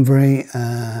they become very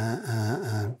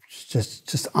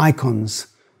just icons.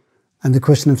 And the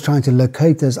question of trying to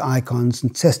locate those icons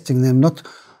and testing them, not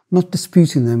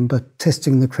disputing them, but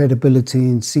testing the credibility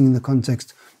and seeing the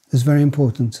context is very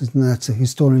important. And that's a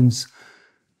historian's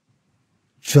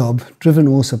job, driven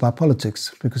also by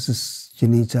politics, because you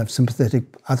need to have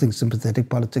sympathetic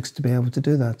politics to be able to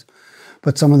do that.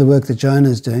 But some of the work that Joana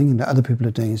is doing and that other people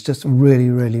are doing is just really,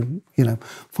 really,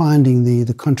 finding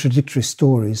the contradictory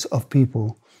stories of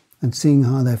people and seeing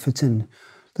how they fit in.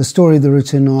 The story of the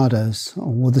Retornados,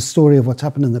 or the story of what's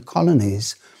happened in the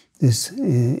colonies,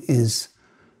 needs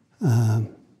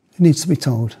to be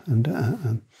told,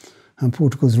 and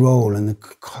Portugal's role in the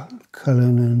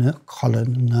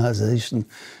colonization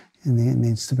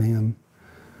needs to be.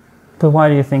 But why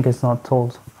do you think it's not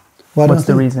told? What's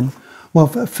the reason? Well,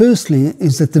 firstly,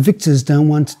 is that the victors don't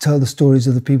want to tell the stories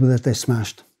of the people that they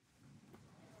smashed.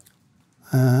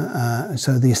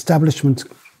 So the establishment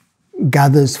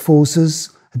gathers forces.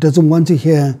 It doesn't want to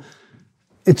hear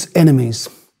its enemies.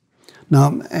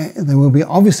 Now, there will be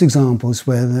obvious examples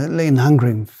where in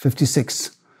Hungary, in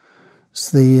 '56,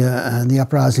 the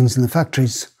uprisings in the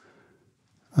factories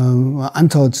were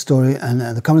untold story, and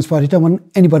the Communist Party don't want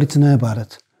anybody to know about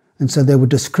it. And so they would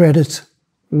discredit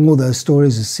all those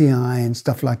stories of CI and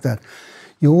stuff like that.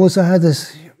 You also had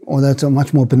this, although it's a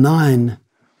much more benign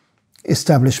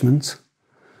establishment,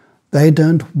 they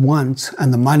don't want,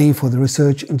 and the money for the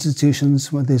research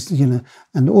institutions,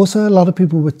 and also a lot of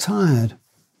people were tired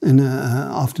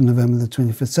after November the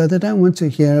 25th. So they don't want to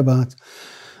hear about,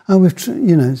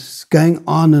 it's going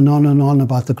on and on and on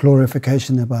about the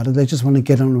glorification about it. They just want to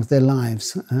get on with their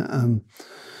lives.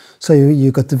 So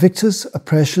you've got the victors,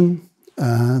 oppression,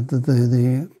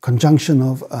 the conjunction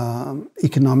of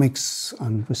economics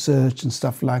and research and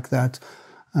stuff like that.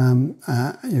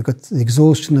 You've got the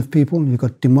exhaustion of people, you've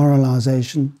got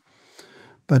demoralization.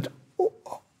 But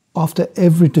after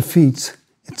every defeat,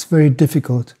 it's very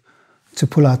difficult to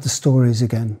pull out the stories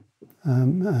again.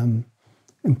 In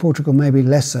Portugal, maybe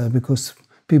less so, because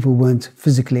people weren't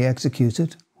physically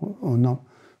executed or not.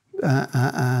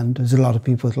 And there's a lot of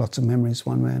people with lots of memories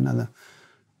one way or another.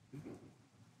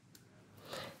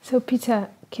 So, Peter,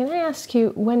 can I ask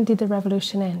you, when did the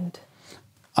revolution end?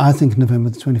 I think November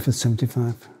the 25th,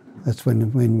 75. That's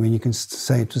when you can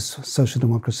say it was social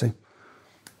democracy.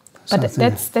 But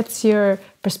that's your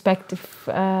perspective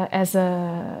as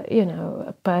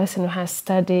a person who has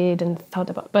studied and thought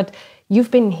about. But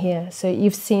you've been here, so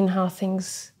you've seen how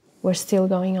things were still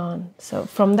going on. So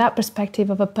from that perspective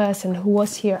of a person who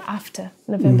was here after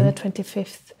November the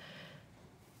 25th,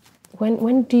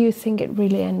 when do you think it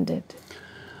really ended?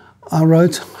 I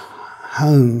wrote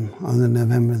home on the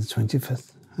November the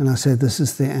 25th, and I said, this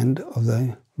is the end of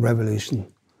the revolution.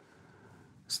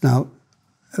 Now,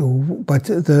 but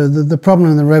the problem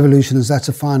in the revolution is that's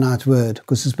a finite word,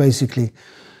 because it's basically,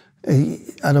 I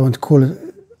don't want to call it,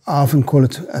 I often call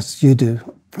it, as you do,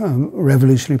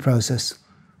 revolutionary process.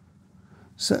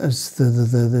 So it's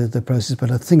the process, but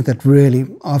I think that really,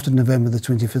 after November the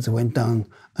 25th, it went down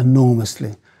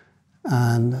enormously.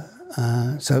 And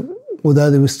so,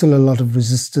 although there was still a lot of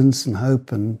resistance and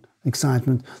hope and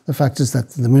excitement, the fact is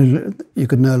that you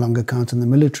could no longer count on the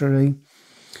military.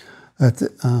 But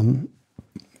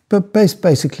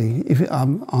basically, if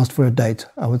I'm asked for a date,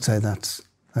 I would say that's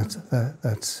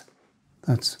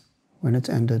when it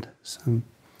ended. So,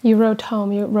 you wrote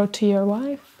home. You wrote to your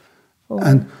wife,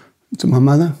 and to my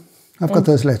mother. I've got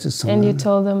those letters somewhere. And you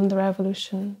told them the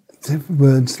revolution. The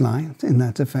words lie in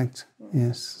that effect.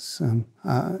 Yes.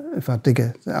 If I dig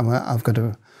it, I've got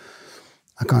to.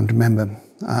 I can't remember.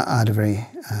 I had a very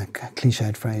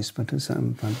cliched phrase, but it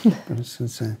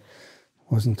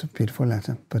wasn't a beautiful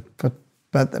letter.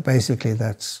 But basically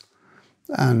that's,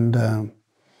 and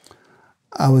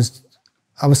I was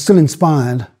still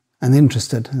inspired and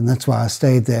interested, and that's why I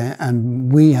stayed there. And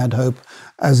we had hope,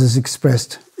 as is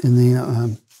expressed in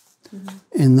the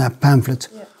in that pamphlet.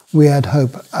 Yeah. We had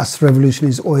hope. Us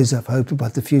revolutionaries always have hope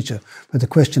about the future. But the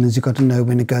question is, you've got to know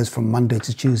when it goes from Monday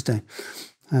to Tuesday,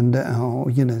 and now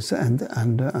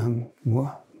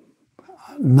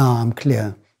I'm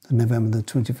clear that November the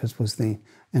 25th was the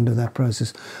end of that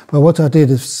process. But what I did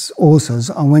is also,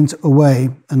 I went away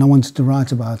and I wanted to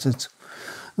write about it.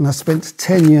 And I spent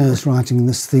 10 years writing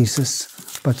this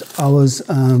thesis, but I was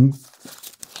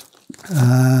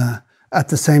at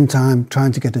the same time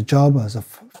trying to get a job. I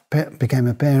became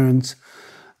a parent.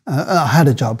 I had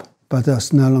a job, but I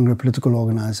was no longer a political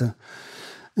organizer.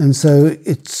 And so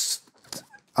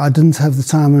I didn't have the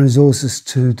time and resources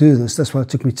to do this. That's why it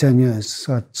took me 10 years.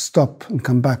 So I'd stop and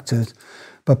come back to it.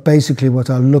 But basically what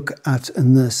I look at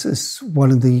in this is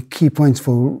one of the key points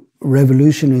for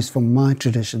revolutionaries from my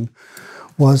tradition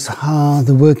was how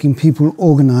the working people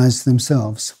organized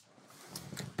themselves.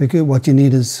 Because what you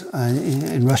need is,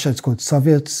 in Russia it's called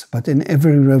Soviets, but in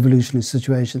every revolutionary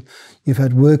situation, you've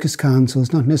had workers'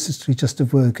 councils, not necessarily just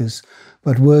of workers,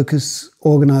 but workers'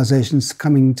 organizations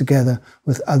coming together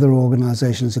with other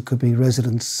organizations. It could be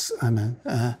residents and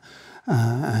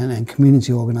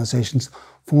community organizations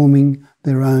forming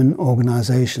their own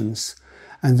organizations.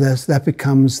 And that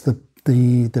becomes the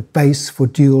base for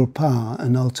dual power,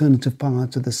 an alternative power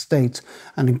to the state,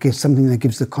 and it gives something that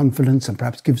gives the confidence and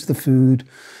perhaps gives the food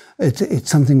it's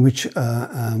something which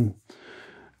the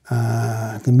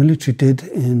military did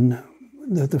in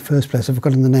the first place. I've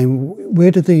forgotten the name.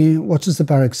 What is the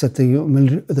barracks that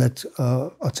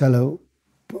Otello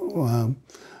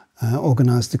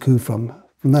organised the coup from?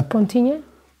 From that Pontinha?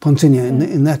 Pontinha,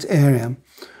 in that area.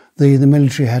 The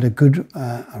military had a good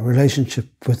relationship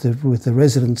with the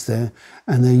residents there,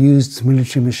 and they used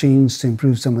military machines to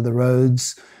improve some of the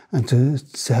roads and to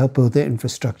help build their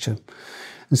infrastructure.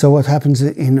 And so what happens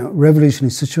in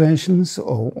revolutionary situations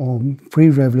or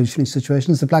pre-revolutionary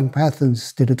situations, the Black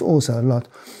Panthers did it also a lot,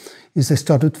 is they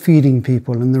started feeding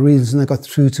people. And the reason they got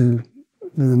through to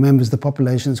the members of the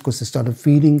population is because they started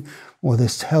feeding, or they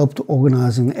helped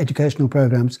organising educational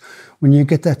programs. When you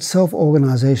get that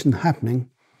self-organisation happening,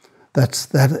 that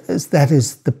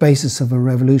is the basis of a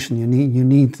revolution. You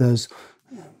need those.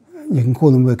 You can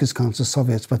call them workers' council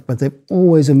Soviets, but they've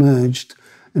always emerged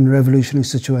in revolutionary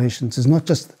situations. It's not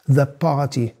just the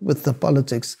party with the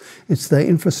politics; it's the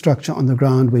infrastructure on the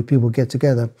ground where people get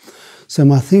together. So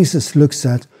my thesis looks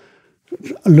at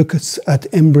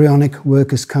embryonic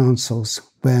workers' councils,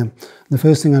 where the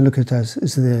first thing I look at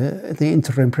is the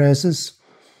interempresas.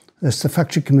 There's the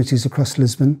factory committees across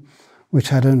Lisbon, which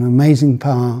had an amazing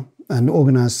power and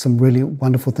organised some really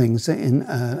wonderful things in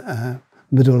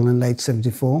middle and late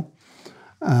 74.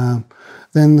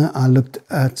 Then I looked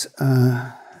at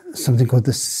something called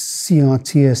the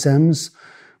CRTSMs,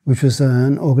 which was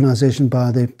an organisation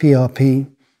by the PRP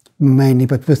mainly,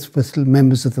 but with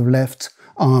members of the left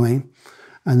army.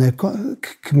 And they're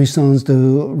commissions de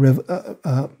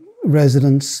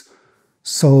residents,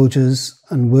 soldiers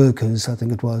and workers, I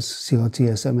think it was,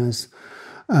 CRTSMs,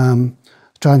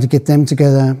 trying to get them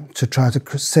together to try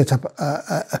to set up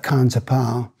a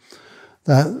counter-power.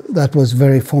 That was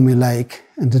very formulaic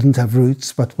and didn't have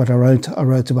roots, but what I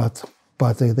wrote about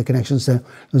the connections there.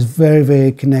 It was very,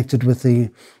 very connected with the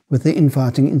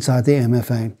infighting inside the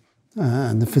MFA.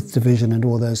 And the 5th Division and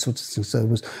all those sorts of things. So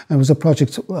it was a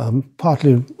project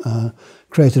partly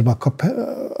created by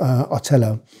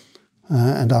Otello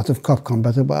and out of Copcom.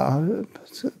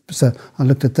 So I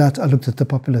looked at that. I looked at the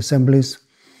popular assemblies,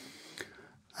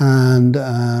 and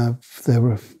I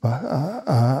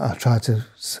tried to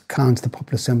count the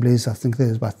popular assemblies. I think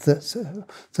there's about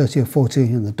 30 or 40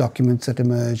 in the documents that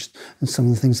emerged, and some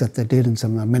of the things that they did, and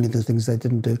many of the things they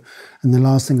didn't do. And the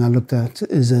last thing I looked at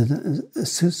is a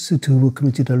Setúbal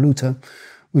Committee de Luta,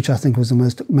 which I think was the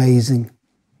most amazing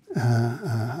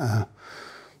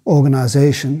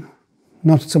organisation.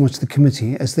 Not so much the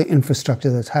committee as the infrastructure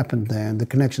that's happened there, and the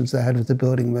connections they had with the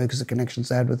building workers, the connections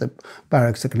they had with the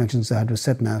barracks, the connections they had with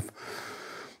Setnav.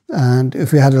 And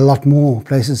if we had a lot more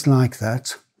places like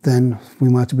that, then we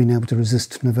might have been able to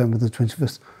resist November the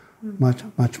 25th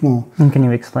much more. And can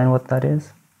you explain what that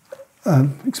is?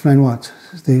 Explain what?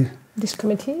 These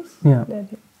committees? Yeah.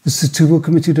 The Setúbal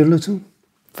Committee de Luta?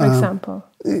 For example?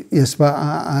 Yes, but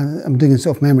I'm doing it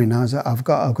off memory now. So I've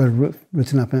got it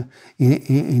written up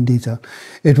in detail.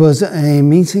 It was a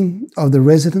meeting of the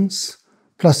residents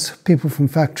plus people from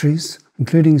factories,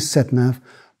 including Setnav,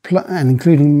 and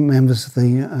including members of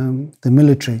the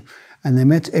military. And they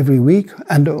met every week.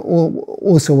 And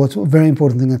also, what's a very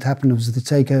important thing that happened was the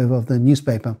takeover of the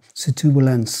newspaper,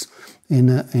 Setúbalense, in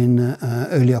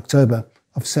early October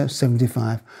of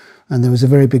 75. And there was a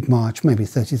very big march, maybe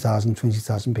 30,000,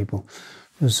 20,000 people.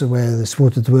 It was where they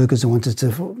supported the workers and wanted to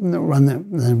run them.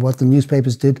 And what the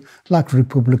newspapers did, like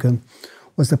Republica,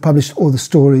 was they published all the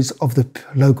stories of the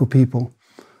local people.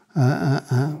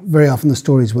 Very often the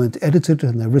stories weren't edited,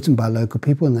 and they're written by local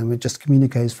people, and they were just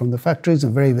communiques from the factories,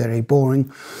 and very, very boring.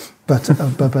 But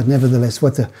nevertheless,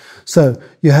 so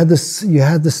you had a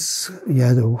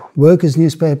workers'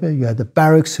 newspaper, you had the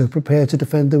barracks who were prepared to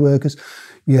defend the workers,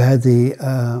 you had they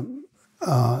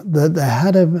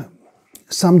had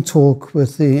some talk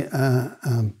with the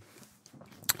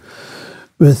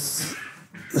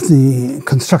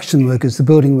construction workers, the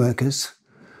building workers.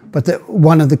 But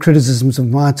one of the criticisms of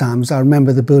my times, I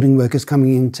remember the building workers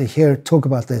coming in to talk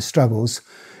about their struggles,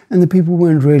 and the people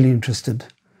weren't really interested.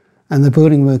 And the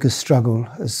building workers' struggle,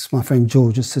 as my friend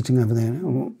George is sitting over there,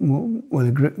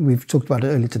 we've talked about it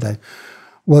earlier today,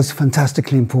 was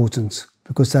fantastically important,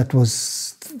 because that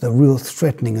was the real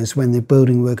threatening, is when the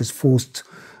building workers forced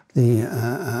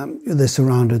they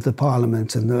surrounded the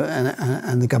parliament, and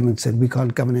the government said we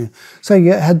can't govern it. So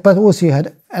you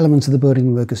had elements of the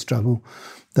building workers' struggle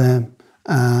there,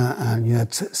 and you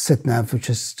had Setnav, which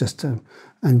is just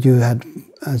and you had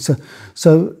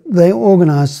so they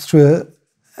organised through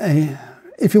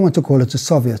if you want to call it a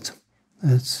Soviet.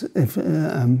 I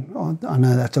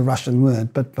know that's a Russian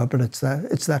word, but it's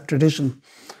that tradition.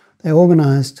 They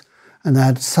organised, and they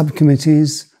had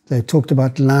subcommittees. They talked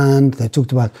about land. They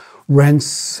talked about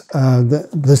rents.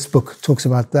 This book talks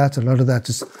about that. A lot of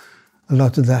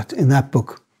that in that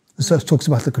book. So it talks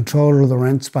about the control of the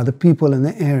rents by the people in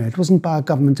the area. It wasn't by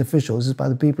government officials. It was by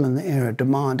the people in the area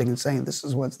demanding and saying this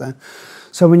is what's there.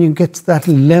 So when you get to that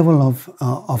level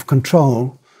of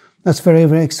control, that's very,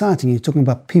 very exciting. You're talking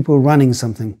about people running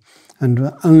something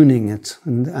and owning it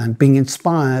and being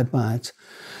inspired by it.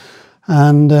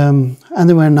 And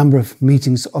there were a number of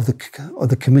meetings of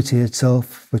the committee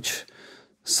itself, which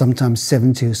sometimes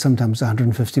 70 or sometimes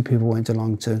 150 people went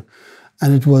along to.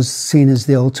 And it was seen as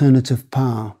the alternative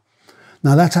power.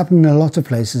 Now that's happened in a lot of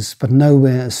places, but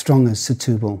nowhere as strong as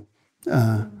Setúbal.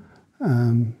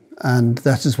 And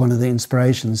that is one of the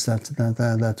inspirations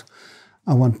that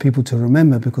I want people to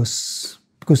remember, because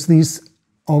these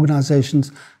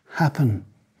organizations happen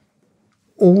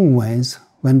always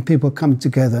when people come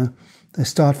together. They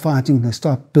start fighting, they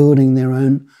start building their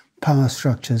own power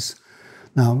structures.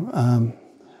 Now,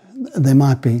 they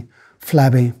might be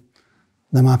flabby,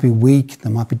 they might be weak, they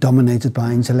might be dominated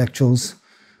by intellectuals.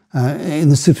 In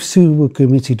the Setúbal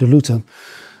Committee de Luta,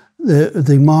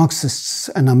 the Marxists,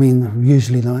 and I mean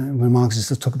usually when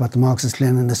Marxists talk about the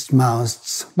Marxist-Leninists,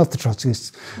 Maoists, not the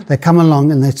Trotskyists, they come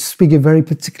along and they speak a very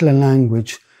particular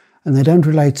language, and they don't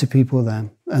relate to people there.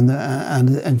 And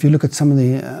if you look at some of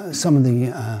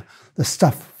the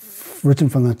stuff written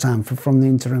from that time, from the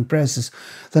interim presses,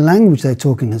 the language they're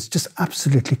talking is just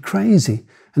absolutely crazy.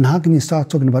 And how can you start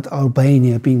talking about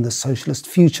Albania being the socialist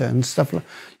future and stuff like,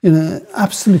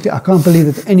 absolutely, I can't believe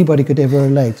that anybody could ever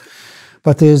relate.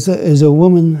 But there's a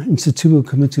woman in Setúbal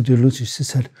Committee de Luta, she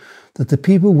said that the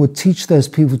people would teach those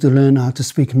people to learn how to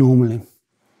speak normally.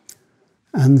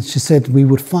 And she said we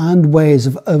would find ways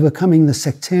of overcoming the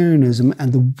sectarianism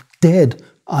and the dead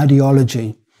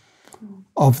ideology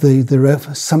of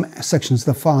some sections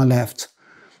of the far left,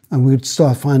 and we'd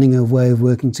start finding a way of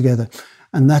working together.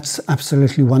 And that's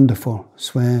absolutely wonderful.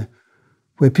 It's where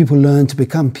people learn to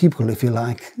become people, if you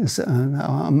like.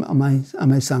 I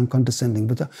may sound condescending,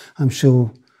 but I'm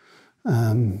sure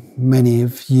many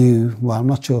of you, well, I'm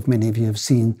not sure if many of you have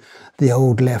seen the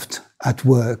old left at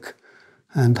work,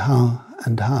 and how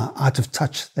out of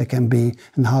touch they can be,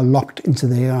 and how locked into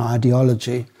their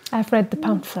ideology. I've read the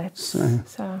pamphlets.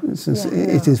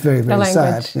 It is very, very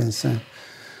sad. Yes.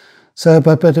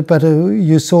 But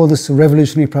you saw this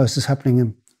revolutionary process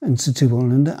happening in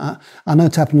Setúbal, and I know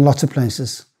it happened in lots of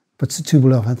places, but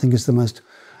Setúbal I think is the most.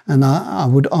 And I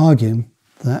would argue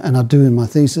that, and I do in my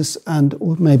thesis,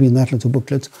 or maybe in that little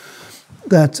booklet,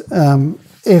 that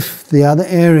if the other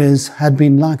areas had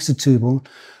been like Setúbal,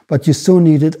 but you still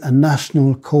needed a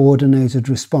national coordinated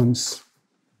response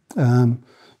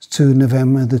to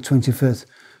November the 25th.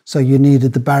 So you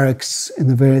needed the barracks in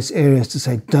the various areas to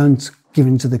say, don't give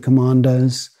in to the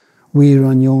commandos, we're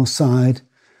on your side.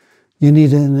 You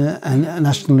need a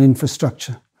national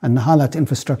infrastructure. And how that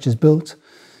infrastructure is built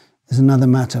is another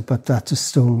matter, but that is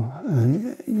still,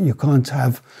 you can't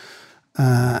have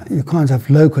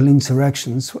local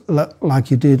insurrections like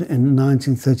you did in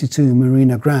 1932 in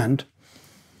Marina Grande,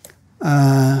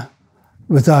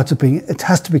 without it being, it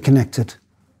has to be connected.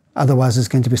 Otherwise it's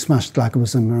going to be smashed like it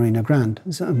was in Marina Grande.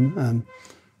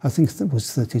 I think that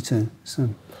was 32. So.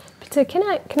 Peter, can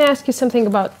I ask you something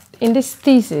about, in this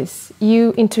thesis,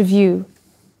 you interview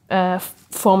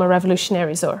former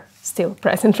revolutionaries or still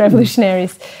present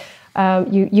revolutionaries.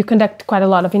 You conduct quite a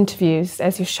lot of interviews,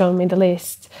 as you've shown me in the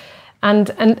list. And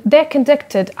they're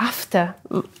conducted after,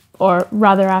 or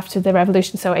rather after the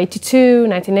revolution, so 82,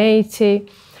 1980.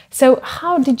 So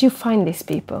how did you find these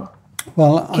people?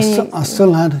 Well, I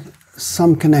still had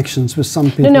some connections with some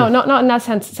people. No, not in that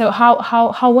sense. So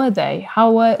how were they?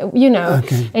 How were,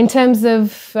 okay, in terms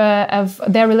of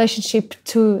their relationship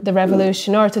to the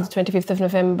revolution or to the 25th of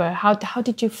November? How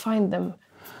did you find them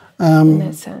in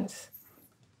that sense?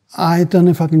 I don't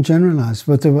know if I can generalize,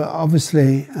 but they were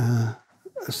obviously,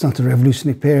 it's not the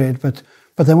revolutionary period, but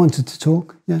they wanted to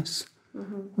talk, yes.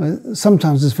 Mm-hmm.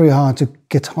 Sometimes it's very hard to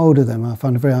get hold of them. I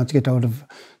found it very hard to get hold of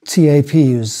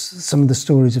TAP, some of the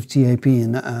stories of TAP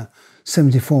in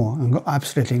 74, and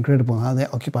absolutely incredible how they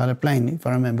occupied a plane, if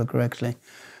I remember correctly,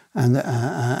 and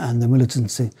the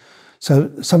militancy.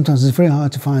 So sometimes it's very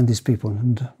hard to find these people,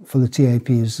 and for the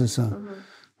TAPs as a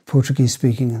Portuguese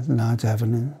speaking, now to have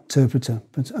an interpreter.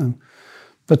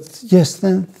 But yes,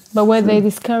 then. But were they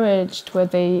discouraged? Were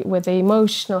they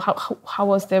emotional? How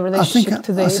was their relationship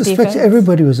to the? I suspect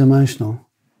everybody was emotional.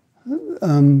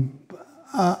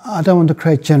 I don't want to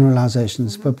create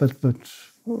generalizations, but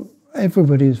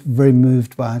everybody is very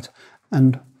moved by it.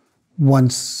 And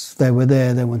once they were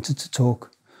there, they wanted to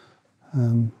talk.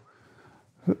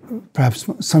 perhaps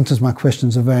sometimes my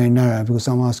questions are very narrow because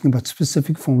I'm asking about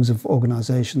specific forms of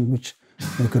organisation which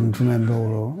they couldn't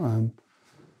remember,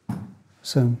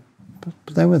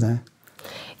 but they were there.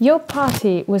 Your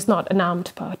party was not an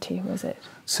armed party, was it?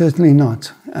 Certainly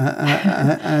not,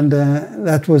 and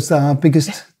that was our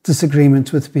biggest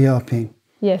disagreement with PRP.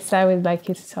 Yes, I would like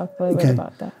you to talk a little bit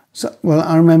about that. So, well,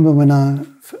 I remember when I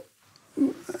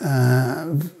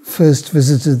first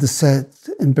visited the set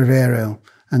in Pereira,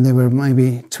 and there were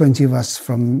maybe 20 of us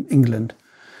from England,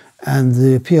 and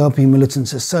the PRP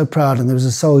militants are so proud, and there was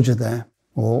a soldier there,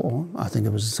 or I think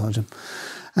it was a soldier,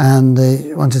 and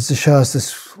they wanted to show us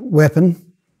this weapon,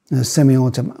 a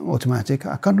semi-automatic.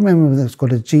 I can't remember whether it's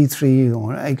called a G3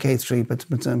 or AK3,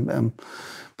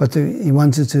 but he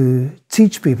wanted to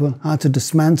teach people how to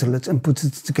dismantle it and put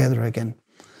it together again.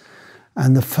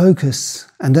 And the focus,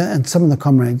 and some of the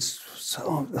comrades,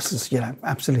 so this is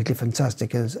absolutely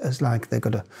fantastic. It's like they've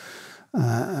got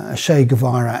a Che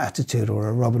Guevara attitude or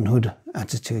a Robin Hood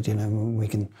attitude. We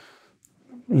can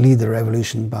lead the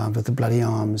revolution with the bloody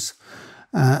arms,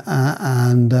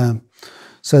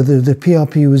 so the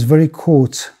PRP was very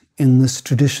caught in this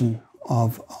tradition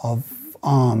of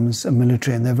arms and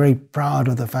military, and they're very proud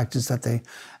of the fact is that they're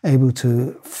able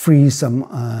to free some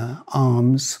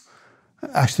arms.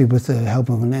 Actually, with the help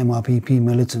of an MRPP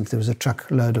militant, there was a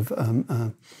truckload of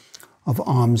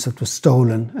arms that was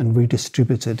stolen and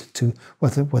redistributed to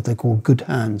what they call good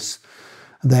hands.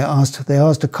 They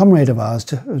asked a comrade of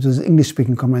ours, it was an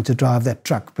English-speaking comrade, to drive that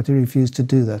truck, but he refused to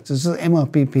do that. This is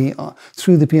MRPP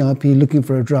through the PRP looking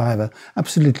for a driver.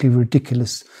 Absolutely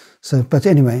ridiculous. So, but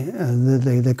anyway,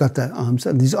 they got that arms,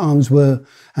 and these arms were,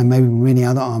 and maybe many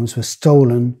other arms, were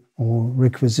stolen or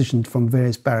requisitioned from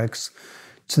various barracks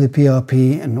to the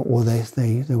PRP, or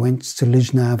they went to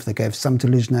Lijnav. They gave some to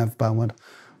Lijnav by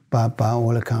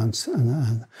all accounts.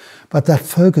 But that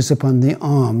focus upon the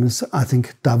arms, I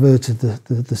think, diverted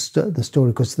the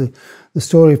story, because the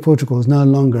story of Portugal is no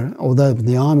longer, although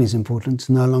the army is important, it's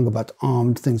no longer about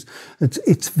armed things.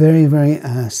 It's very, very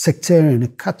sectarian.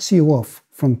 It cuts you off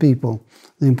from people.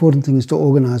 The important thing is to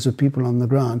organise with people on the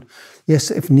ground.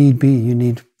 Yes, if need be, you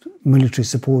need military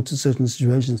support in certain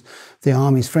situations. If the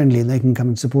army is friendly, they can come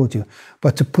and support you.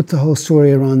 But to put the whole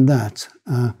story around that,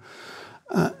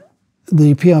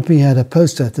 the PRP had a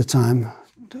poster at the time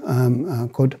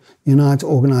called "Unite,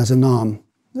 Organise and Arm,"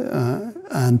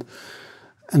 and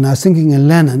I was thinking of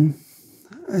Lenin.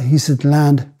 He said,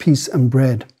 "Land, peace, and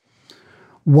bread."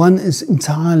 One is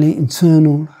entirely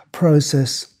internal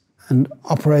process and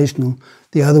operational.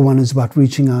 The other one is about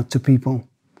reaching out to people,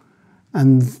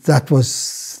 and that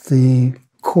was the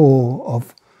core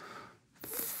of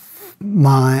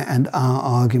my and our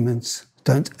arguments.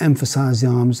 Don't emphasise the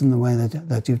arms in the way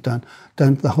that you've done.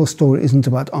 The whole story isn't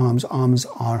about arms. Arms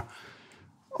are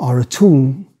a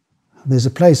tool. There's a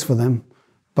place for them,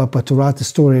 but to write the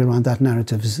story around that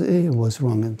narrative was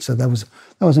wrong. And so that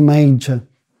was a major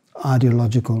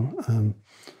ideological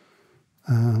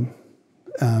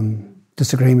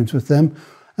disagreement with them,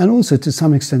 and also to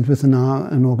some extent within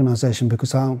an organisation,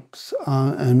 because our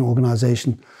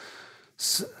organisation.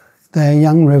 They're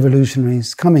young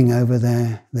revolutionaries coming over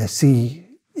there. They see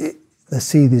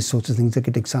these sorts of things. They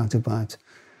get excited by it.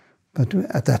 But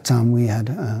at that time, we had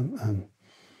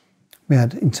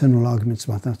internal arguments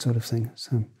about that sort of thing.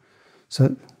 So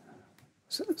I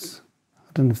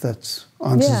don't know if that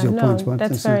answers your point. But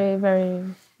that's very, very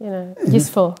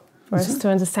useful for us to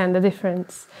understand the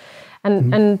difference.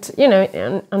 And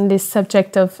on this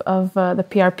subject of the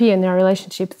PRP and their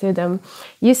relationship to them,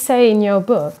 you say in your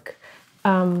book.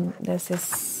 There's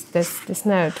this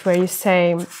note where you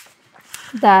say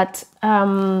that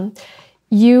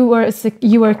you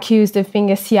were accused of being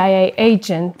a CIA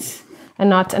agent, a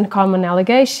not uncommon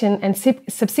allegation, and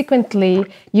subsequently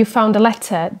you found a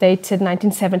letter dated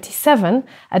 1977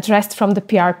 addressed from the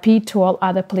PRP to all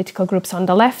other political groups on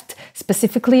the left,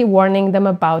 specifically warning them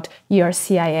about your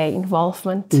CIA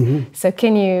involvement. Mm-hmm. So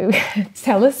can you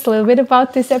tell us a little bit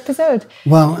about this episode?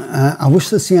 Well, I wish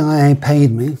the CIA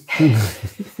paid me,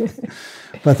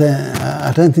 but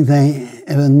I don't think they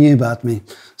ever knew about me.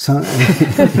 So,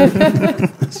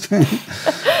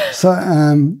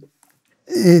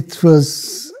 it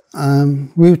was,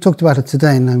 we talked about it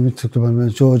today, and we talked about it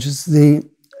with George. It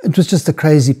was just a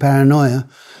crazy paranoia,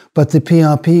 but the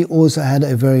PRP also had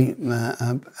a very,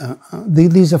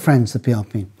 these are friends, the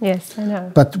PRP. Yes, I know.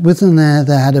 But within there,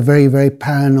 they had a very, very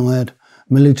paranoid,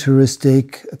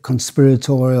 militaristic,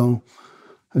 conspiratorial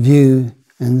view,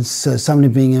 and so somebody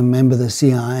being a member of the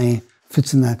CIA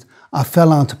fits in that. I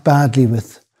fell out badly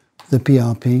with the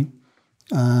PRP.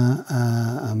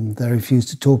 They refused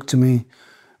to talk to me.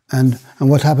 And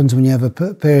what happens when you have a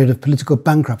period of political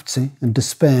bankruptcy and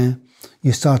despair,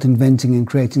 you start inventing and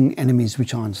creating enemies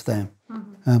which aren't there.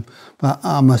 But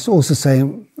I must also say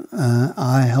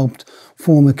I helped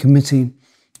form a committee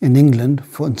in England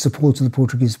in support of the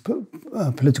Portuguese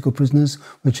political prisoners,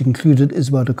 which included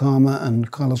Isabel de Carmo and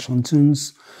Carlos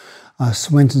Chantunes. I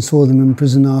went and saw them in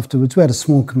prison afterwards. We had a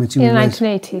small committee. In the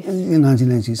 1980s? In the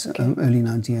 1980s, okay. Early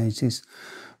 1980s.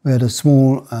 We had a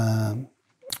small...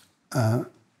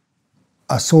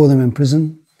 I saw them in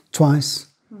prison twice.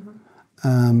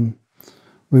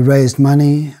 We raised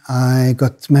money. I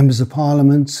got members of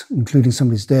parliament, including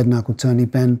somebody who's dead now called Tony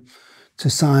Benn, to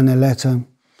sign a letter.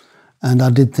 And I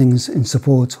did things in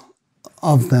support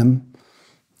of them.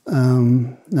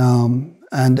 And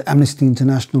Amnesty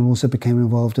International also became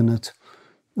involved in it.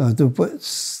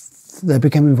 They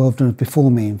became involved in it before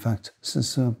me, in fact.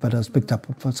 But I was picked up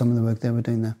for some of the work they were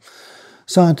doing there.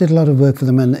 So I did a lot of work for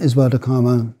them, and Isabel de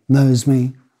Carmo knows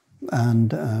me,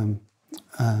 and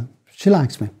she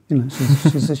likes me. You know,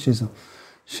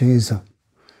 she's a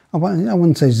I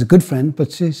wouldn't say she's a good friend,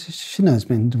 but she knows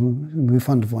me, and we're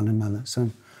fond of one another. So.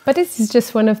 But this is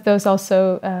just one of those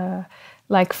also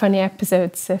like funny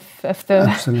episodes of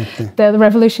the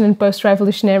revolution and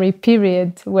post-revolutionary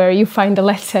period, where you find a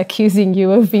letter accusing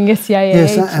you of being a CIA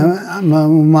agent.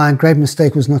 My great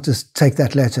mistake was not to take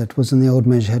that letter. It was in the old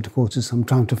Major headquarters. I'm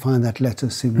trying to find that letter,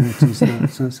 see where it is now,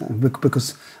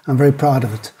 because I'm very proud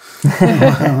of it.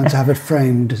 I want to have it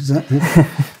framed.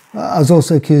 I was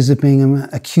also accused of being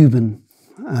a Cuban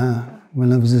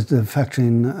when I was at the factory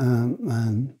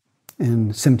in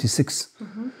 '76.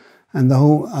 Mm-hmm. And I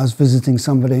was visiting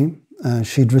somebody.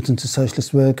 She'd written to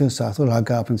socialist workers, so I thought I'd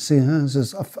go up and see her.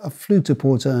 So I flew to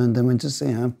Porto and then went to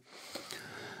see her.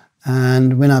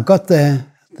 And when I got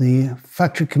there, the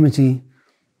factory committee,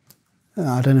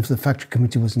 I don't know if the factory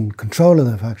committee was in control of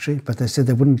the factory, but they said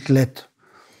they wouldn't let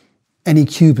any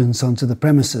Cubans onto the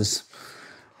premises.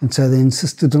 And so they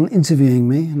insisted on interviewing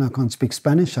me, and I can't speak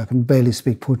Spanish, I can barely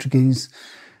speak Portuguese.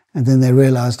 And then they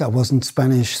realized I wasn't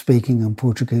Spanish speaking and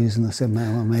Portuguese, and they said,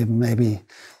 well, maybe.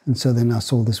 And so then I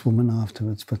saw this woman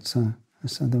afterwards. But so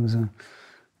there was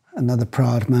another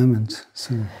proud moment.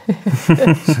 So.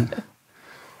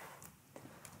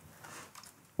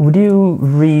 Would you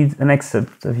read an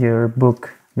excerpt of your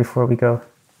book before we go?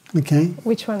 Okay.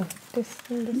 Which one? This.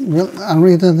 Well, I'll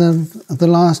read the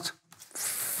last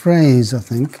phrase, I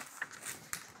think.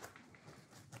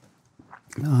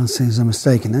 I'll see there's a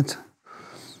mistake in it.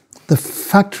 The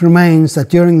fact remains that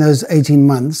during those 18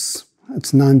 months,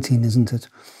 it's 19, isn't it?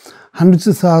 Hundreds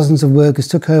of thousands of workers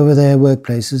took over their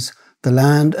workplaces, the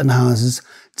land and houses.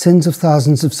 Tens of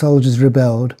thousands of soldiers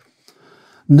rebelled.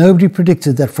 Nobody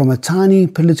predicted that from a tiny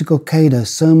political cadre,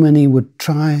 so many would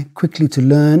try quickly to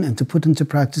learn and to put into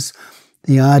practice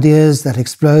the ideas that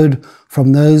explode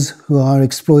from those who are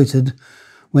exploited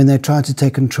when they try to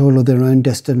take control of their own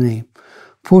destiny.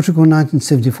 Portugal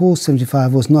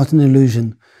 1974-75 was not an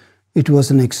illusion. It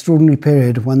was an extraordinary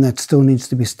period, one that still needs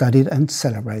to be studied and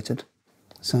celebrated.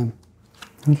 So,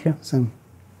 thank you.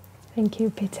 Thank you,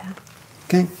 Peter.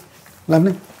 Okay,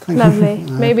 lovely. Thank lovely.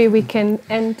 You. Maybe we can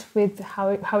end with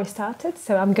how we started.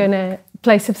 So I'm going to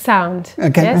play some sound.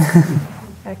 Okay. Yes?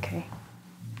 Okay.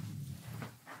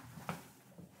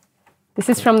 This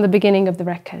is from the beginning of the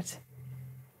record.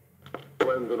 Okay,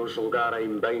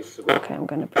 I'm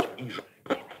going to put it.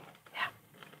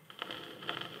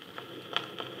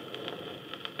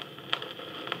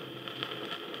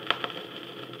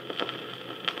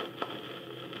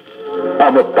 Há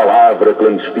uma palavra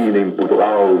clandestina em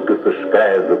Portugal que se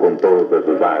escreve com todas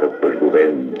as harpas do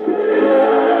vento.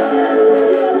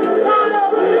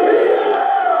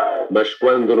 Mas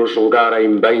quando nos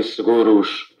julgarem bem seguros,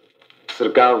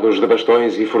 cercados de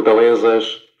bastões e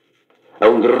fortalezas,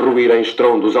 hão de ruir em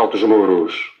estrondo os altos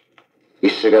muros, e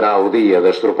chegará o dia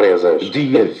das surpresas.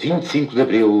 Dia 25 de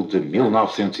abril de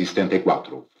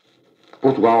 1974.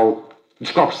 Portugal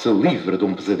descobre-se livre de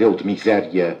um pesadelo de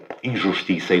miséria,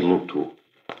 injustiça e luto.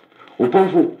 O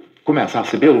povo começa a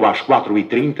sabê-lo às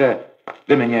 4h30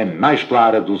 da manhã mais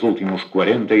clara dos últimos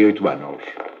 48 anos.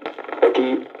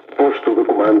 Aqui, posto de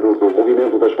comando do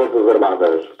movimento das Forças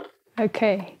Armadas.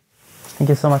 Okay.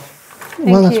 Thank you so much.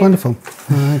 Well, that's wonderful.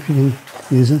 I hope you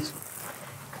can use it.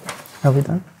 Are we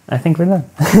done? I think we're done.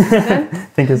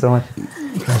 Thank you so much.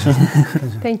 Pleasure.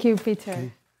 Thank you, Peter.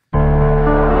 Okay.